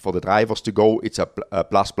setup for the drivers to go. It's a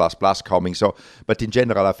plus coming. So, but in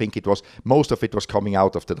general, I think most of it was coming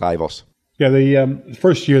out of the drivers. Yeah, the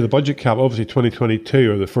first year, the budget cap, obviously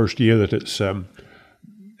 2022, or the first year that it's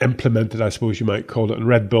implemented, I suppose you might call it, and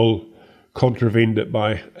Red Bull contravened it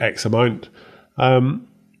by X amount.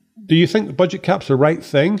 Do you think the budget cap's the right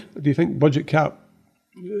thing? Do you think budget cap,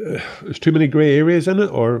 there's too many grey areas in it,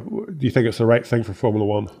 or do you think it's the right thing for Formula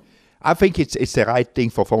One? I think it's the right thing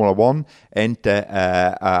for Formula One, and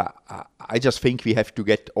I just think we have to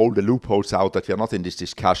get all the loopholes out, that we are not in these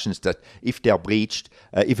discussions, that if they are breached,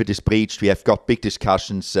 if it is breached, we have got big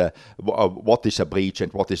discussions, what is a breach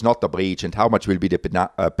and what is not a breach, and how much will be the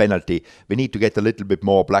penalty. We need to get a little bit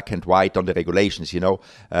more black and white on the regulations,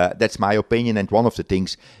 That's my opinion, and one of the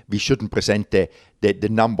things, we shouldn't present the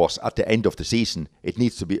numbers at the end of the season. It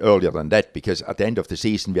needs to be earlier than that, because at the end of the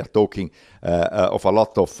season we are talking of a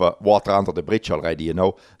lot of water under the bridge already,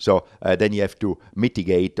 So then you have to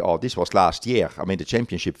mitigate, or this was last year. I mean, the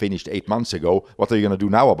championship finished 8 months ago. What are you going to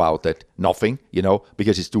do now about it? Nothing,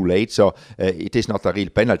 because it's too late. So it is not a real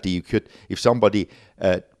penalty. You could, if somebody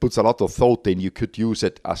puts a lot of thought in, you could use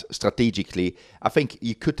it as strategically. I think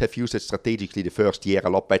you could have used it strategically the first year a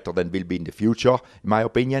lot better than will be in the future, in my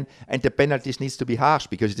opinion. And the penalties needs to be harsh,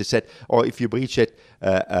 because it is said, or if you breach it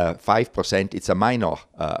 5%, it's a minor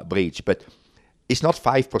breach. But it's not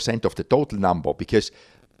 5% of the total number, because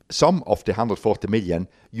some of the 140 million,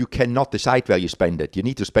 you cannot decide where you spend it. You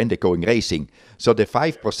need to spend it going racing. So the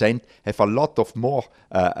 5% have a lot of more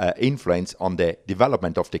influence on the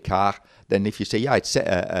development of the car than if you say, it's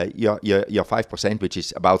your 5%, which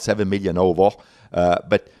is about 7 million over.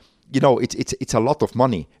 But it's a lot of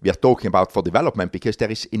money we are talking about for development, because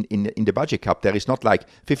there is in the budget cap, there is not like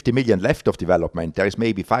 50 million left of development. There is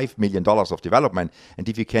maybe $5 million of development. And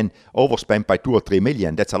if you can overspend by 2 or 3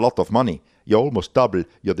 million, that's a lot of money. You almost double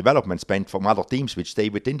your development spend from other teams which stay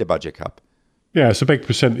within the budget cap. Yeah, it's a big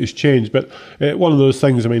percentage change. But one of those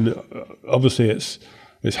things, I mean, obviously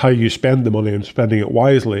it's how you spend the money and spending it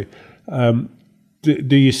wisely.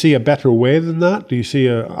 Do you see a better way than that? Do you see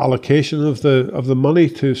an allocation of the money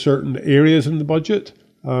to certain areas in the budget?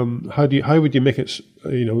 How would you make it,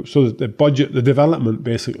 so that the development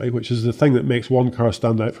basically, which is the thing that makes one car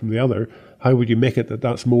stand out from the other, how would you make it that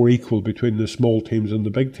that's more equal between the small teams and the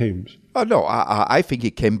big teams? Oh no, I think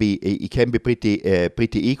it can be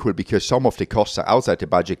pretty equal, because some of the costs are outside the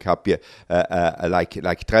budget cap,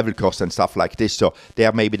 like travel costs and stuff like this. So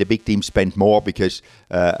there maybe the big teams spend more because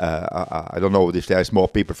I don't know if there's more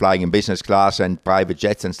people flying in business class and private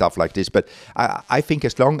jets and stuff like this. But I think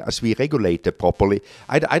as long as we regulate it properly,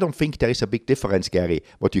 I don't think there is a big difference, Gary,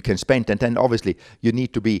 what you can spend. And then obviously you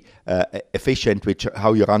need to be efficient with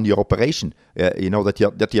how you run your operation.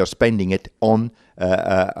 That you're spending it on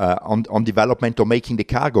development or making the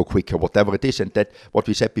car go quicker, whatever it is. And that, what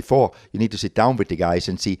we said before, you need to sit down with the guys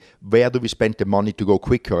and see where do we spend the money to go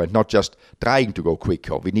quicker, and not just trying to go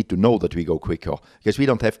quicker. We need to know that we go quicker, because we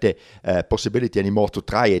don't have the possibility anymore to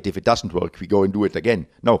try it. If it doesn't work, we go and do it again.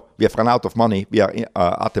 No, we have run out of money. We are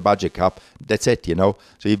at the budget cap. That's it,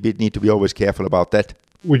 So you need to be always careful about that.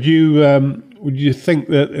 Would you think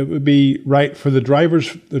that it would be right for the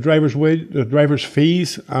drivers' wage, the drivers'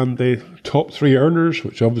 fees, and the top three earners,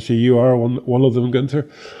 which obviously you are one of them, Gunther,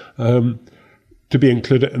 to be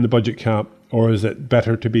included in the budget cap, or is it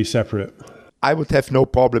better to be separate? I would have no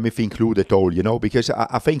problem if we include it all, because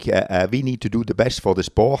I think we need to do the best for the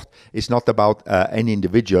sport. It's not about any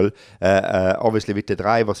individual. Obviously, with the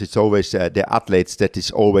drivers, it's always the athletes that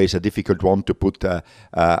is always a difficult one to put a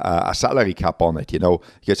salary cap on it,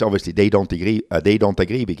 because obviously they don't agree.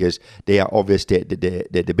 Because they are obviously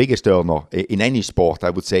the biggest earner in any sport,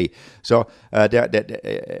 I would say. So, and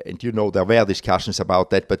there were discussions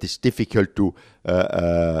about that, but it's difficult to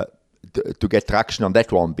get traction on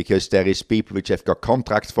that one, because there is people which have got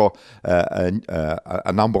contracts for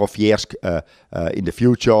a number of years in the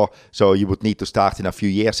future. So you would need to start in a few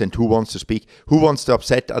years. And who wants to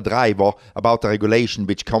upset a driver about a regulation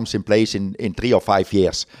which comes in place in 3 or 5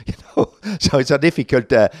 years? So it's a difficult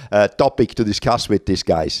topic to discuss with these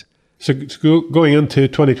guys. So going into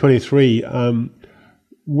 2023.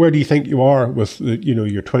 Where do you think you are with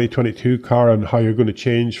your 2022 car and how you're going to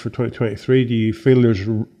change for 2023? Do you feel there's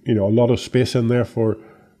a lot of space in there for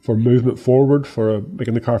movement forward, for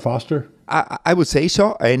making the car faster? I would say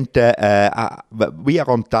so, and we are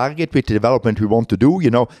on target with the development we want to do.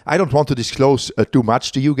 I don't want to disclose too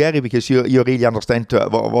much to you, Gary, because you really understand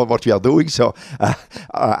what we are doing. So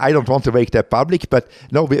I don't want to make that public. But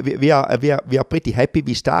no, we are pretty happy.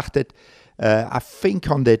 We started, I think,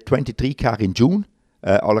 on the 23 car in June.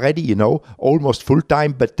 Already, almost full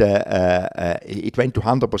time, but it went to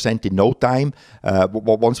 100% in no time.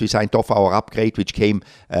 Once we signed off our upgrade, which came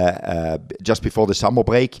just before the summer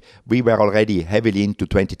break, we were already heavily into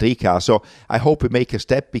 23 cars. So I hope we make a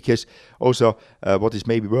step, because also what is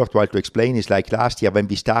maybe worthwhile to explain is, like last year when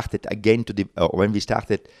we started again when we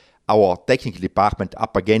started our technical department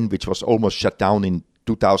up again, which was almost shut down in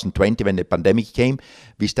 2020 when the pandemic came.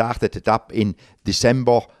 We started it up in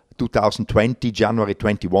December 2020, January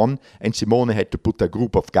 21, and Simone had to put a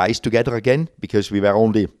group of guys together again, because we were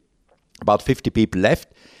only about 50 people left.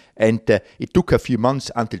 And it took a few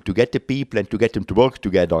months until to get the people and to get them to work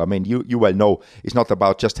together. I mean, you well know, it's not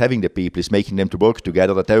about just having the people, it's making them to work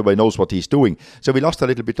together, that everybody knows what he's doing. So we lost a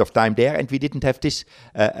little bit of time there, and we didn't have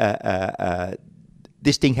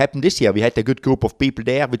this thing happened this year. We had a good group of people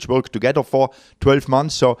there which worked together for 12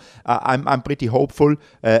 months. So I'm pretty hopeful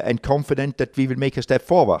and confident that we will make a step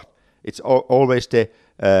forward. It's always the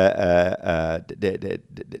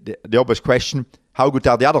obvious question: how good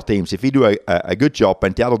are the other teams? If we do a good job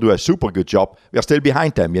and the other do a super good job, we are still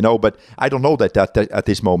behind them, But I don't know that at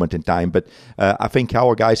this moment in time. But I think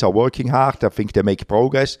our guys are working hard. I think they make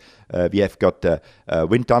progress. We have got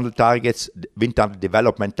wind tunnel targets, wind tunnel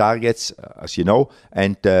development targets, as you know,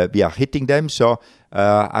 and we are hitting them. So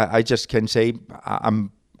I just can say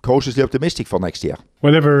I'm cautiously optimistic for next year.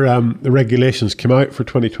 Whenever the regulations came out for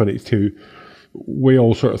 2022, we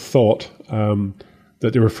all sort of thought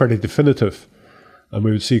that they were fairly definitive, and we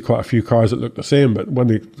would see quite a few cars that looked the same. But when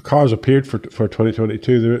the cars appeared for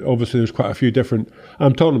 2022, there's quite a few different.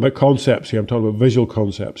 I'm talking about concepts here. I'm talking about visual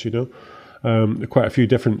concepts. Quite a few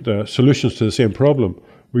different solutions to the same problem.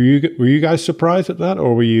 Were you guys surprised at that,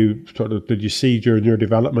 or did you see during your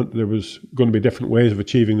development there was going to be different ways of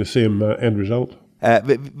achieving the same end result?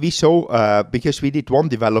 We saw, because we did one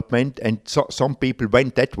development and some people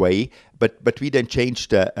went that way, but we then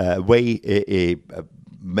changed the way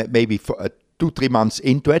maybe for 2-3 months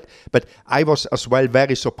into it. But I was as well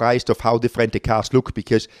very surprised of how different the cars look,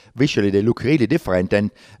 because visually they look really different,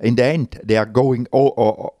 and in the end they are going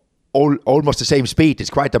almost the same speed. It's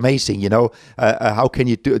quite amazing, how can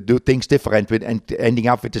you do things different and ending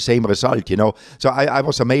up with the same result, So I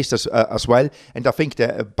was amazed as well. And I think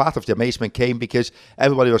that part of the amazement came because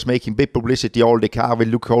everybody was making big publicity. All the car will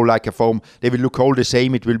look all like they will look all the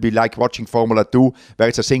same. It will be like watching Formula 2 where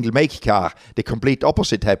it's a single make car. The complete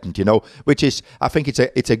opposite happened, which is, I think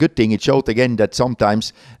it's a good thing. It showed again that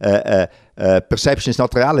sometimes perception is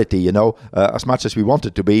not reality, as much as we want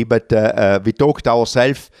it to be, but we talked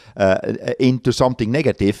ourselves into something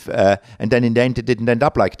negative, and then in the end it didn't end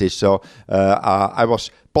up like this. So I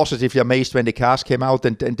was positively amazed when the cars came out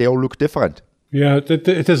and they all look different. Yeah,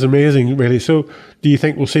 it is amazing, really. So do you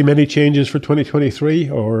think we'll see many changes for 2023,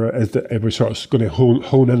 or is we're sort of going to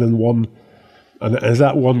hone in on one? And is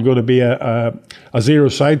that one going to be a zero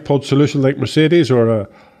side pod solution like Mercedes, or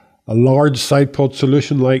a large side pod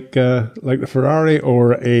solution like the Ferrari,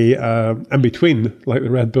 or a in between like the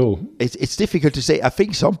Red Bull? It's difficult to say. I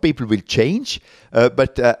think some people will change,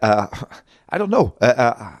 but I don't know.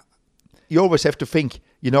 You always have to think,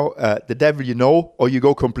 the devil, or you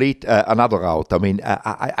go complete another route. I mean,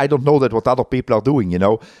 I don't know that what other people are doing.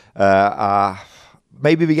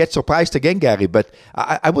 Maybe we get surprised again, Gary, but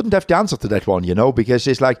I wouldn't have the answer to that one, because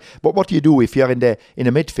it's like, what do you do if you're in the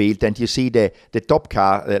midfield and you see the top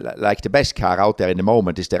car, like the best car out there in the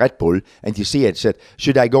moment is the Red Bull, and you see it, said,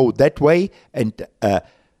 should I go that way and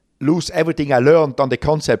lose everything I learned on the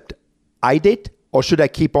concept I did? Or should I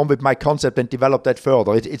keep on with my concept and develop that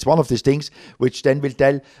further? It's one of these things which then will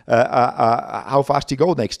tell how fast you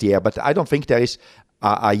go next year. But I don't think there is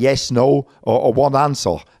a yes, no, or one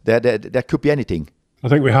answer. There could be anything. I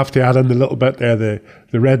think we have to add in a little bit there.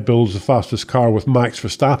 The Red Bull's the fastest car with Max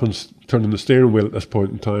Verstappen turning the steering wheel at this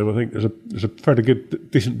point in time. I think there's a fairly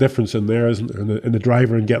good, decent difference in there, isn't there, in the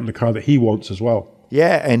driver and getting the car that he wants as well.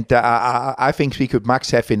 Yeah, and I think we could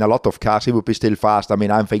Max have in a lot of cars. He would be still fast. I mean,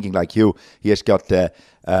 I'm thinking like you. He has got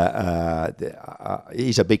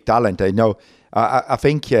he's a big talent. I know. I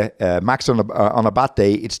think Max on a bad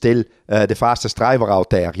day, it's still the fastest driver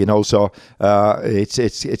out there. So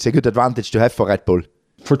it's a good advantage to have for Red Bull.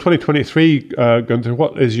 For 2023, Gunther,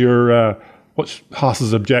 what is what's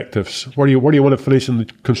Haas's objectives? Where do you want to finish in the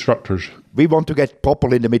constructors? We want to get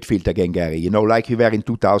properly in the midfield again, Gary. Like we were in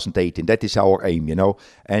 2018. That is our aim.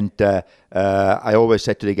 And I always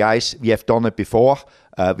said to the guys, we have done it before.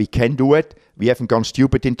 We can do it. We haven't gone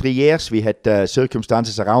stupid in 3 years. We had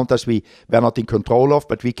circumstances around us we were not in control of,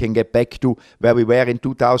 but we can get back to where we were in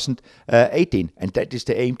 2018. And that is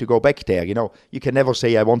the aim, to go back there. You can never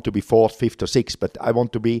say I want to be 4th, 5th or 6th, but I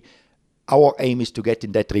want to be, our aim is to get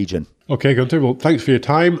in that region. Okay, Gunther. Well, thanks for your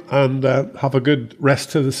time and have a good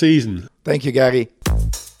rest of the season. Thank you, Gary.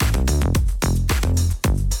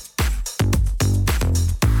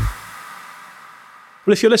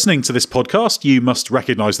 Well, if you're listening to this podcast, you must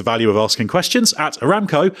recognise the value of asking questions. At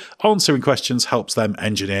Aramco, answering questions helps them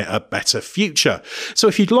engineer a better future. So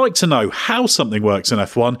if you'd like to know how something works in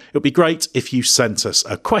F1, it would be great if you sent us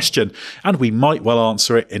a question, and we might well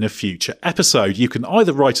answer it in a future episode. You can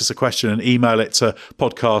either write us a question and email it to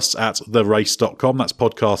podcasts@therace.com, that's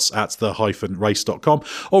podcasts@the-race.com,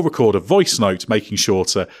 or record a voice note making sure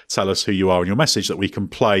to tell us who you are and your message that we can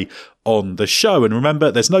play on the show. And remember,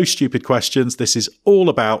 there's no stupid questions. This is all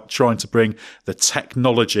about trying to bring the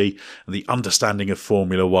technology and the understanding of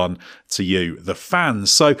Formula One to you, the fans.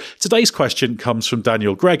 So today's question comes from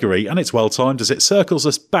Daniel Gregory, and it's well timed as it circles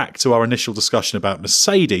us back to our initial discussion about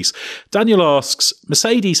Mercedes. Daniel asks,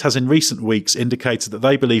 Mercedes has in recent weeks indicated that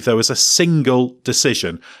they believe there was a single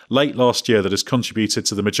decision late last year that has contributed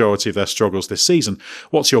to the majority of their struggles this season.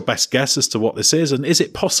 What's your best guess as to what this is? And is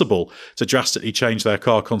it possible to drastically change their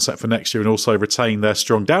car concept for next year and also retain their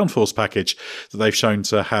strong downforce package that they've shown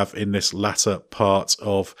to have in this latter part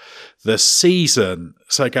of the season?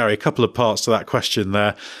 So, Gary, a couple of parts to that question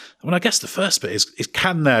there. I mean, I guess the first bit is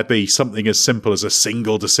can there be something as simple as a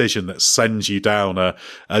single decision that sends you down a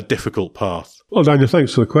difficult path? Well, Daniel,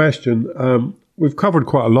 thanks for the question. We've covered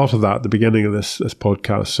quite a lot of that at the beginning of this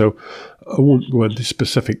podcast, so I won't go into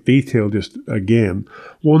specific detail just again.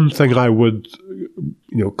 One thing I would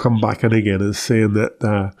come back in again is saying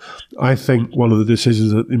that I think one of the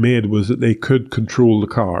decisions that they made was that they could control the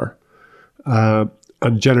car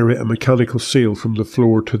and generate a mechanical seal from the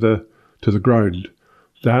floor to the ground.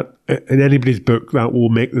 That, in anybody's book, that will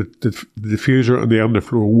make the diffuser and the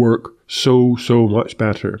underfloor work so much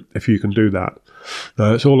better if you can do that.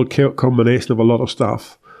 It's all a combination of a lot of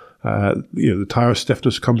stuff. The tyre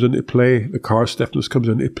stiffness comes into play, the car stiffness comes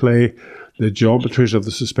into play, the geometries of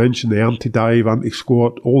the suspension, the anti-dive,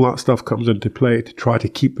 anti-squat, all that stuff comes into play to try to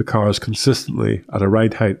keep the car as consistently at a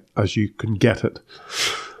ride height as you can get it.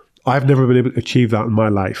 I've never been able to achieve that in my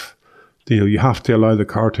life. you have to allow the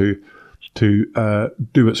car to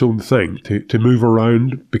do its own thing, to move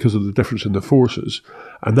around because of the difference in the forces,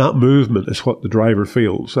 and that movement is what the driver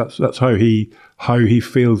feels. That's how he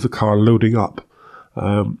feels the car loading up.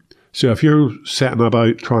 So if you're setting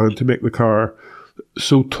about trying to make the car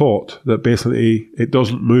so taut that basically it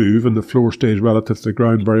doesn't move and the floor stays relative to the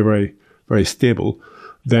ground very, very, very stable,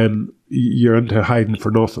 then you're into hiding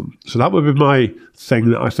for nothing. So that would be my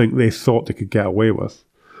thing that I think they thought they could get away with.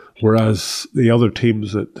 Whereas the other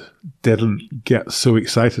teams that didn't get so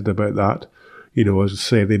excited about that, as I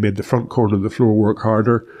say, they made the front corner of the floor work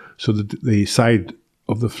harder, so the side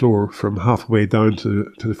of the floor from halfway down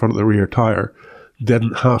to the front of the rear tyre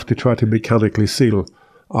didn't have to try to mechanically seal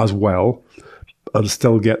as well and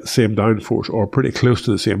still get the same downforce, or pretty close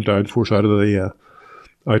to the same downforce out of the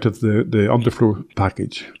underfloor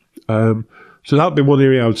package. So that would be one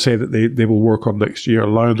area I would say that they will work on next year,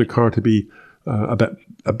 allowing the car to be a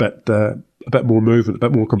bit more movement, a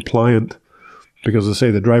bit more compliant, because as I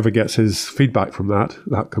say, the driver gets his feedback from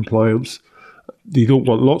that compliance. You don't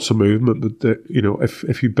want lots of movement, but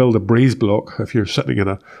if you build a breeze block, if you're sitting in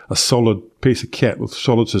a solid piece of kit with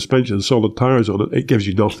solid suspension, solid tyres on it, it gives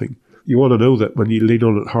you nothing. You want to know that when you lean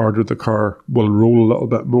on it harder, the car will roll a little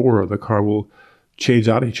bit more, or the car will change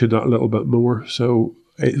attitude a little bit more. So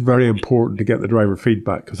it's very important to get the driver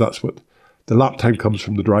feedback, because that's what the lap time comes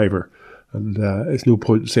from the driver. And it's no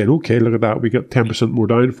point in saying, okay, look at that, we got 10% more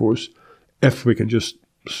downforce, if we can just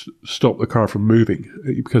stop the car from moving,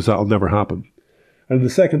 because that'll never happen. And the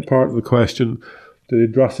second part of the question, do they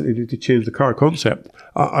drastically need to change the car concept?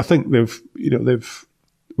 I think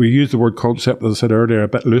we use the word concept, as I said earlier, a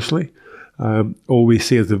bit loosely. All we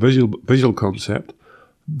see is the visual concept.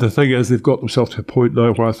 The thing is, they've got themselves to a point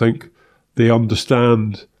now where I think they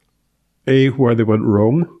understand, A, where they went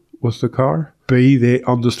wrong with the car, B, they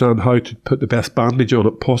understand how to put the best bandage on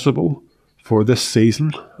it possible for this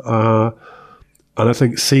season, and I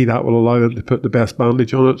think C, that will allow them to put the best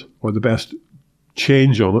bandage on it, or the best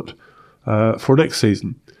change on it for next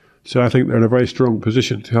season. So I think they're in a very strong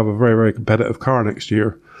position to have a very, very competitive car next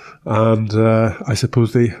year, and I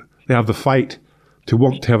suppose they have the fight to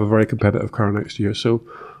want to have a very competitive car next year. So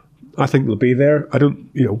I think they'll be there. I don't,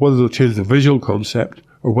 whether they'll change the visual concept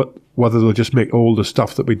or whether they'll just make all the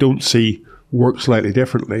stuff that we don't see work slightly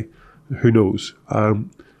differently, who knows.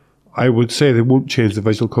 I would say they won't change the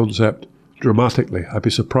visual concept dramatically. I'd be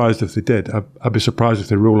surprised if they did. I'd be surprised if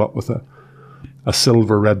they roll up with a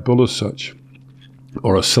silver Red Bull as such,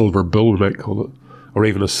 or a silver Bull, we might call it, or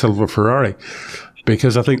even a silver Ferrari,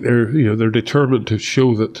 because I think they're determined to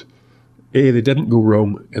show that A, they didn't go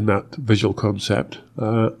wrong in that visual concept,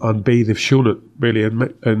 and B, they've shown it really in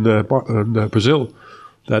Brazil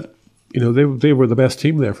that they were the best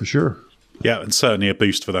team there for sure. Yeah, and certainly a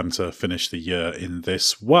boost for them to finish the year in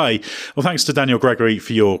this way. Well, thanks to Daniel Gregory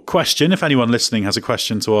for your question. If anyone listening has a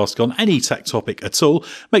question to ask on any tech topic at all,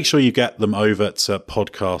 make sure you get them over to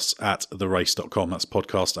podcasts@therace.com. That's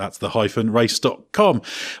podcast@the-race.com.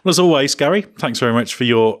 Well, as always, Gary, thanks very much for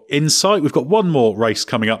your insight. We've got one more race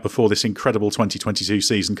coming up before this incredible 2022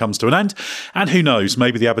 season comes to an end. And who knows,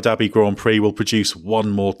 maybe the Abu Dhabi Grand Prix will produce one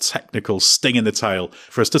more technical sting in the tail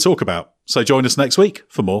for us to talk about. So join us next week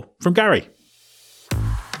for more from Gary.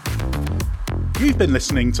 You've been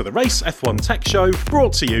listening to the Race F1 Tech Show,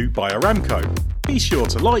 brought to you by Aramco. Be sure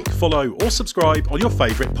to like, follow or subscribe on your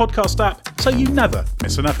favourite podcast app so you never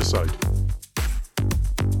miss an episode.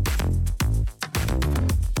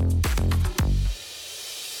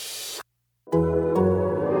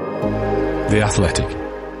 The Athletic.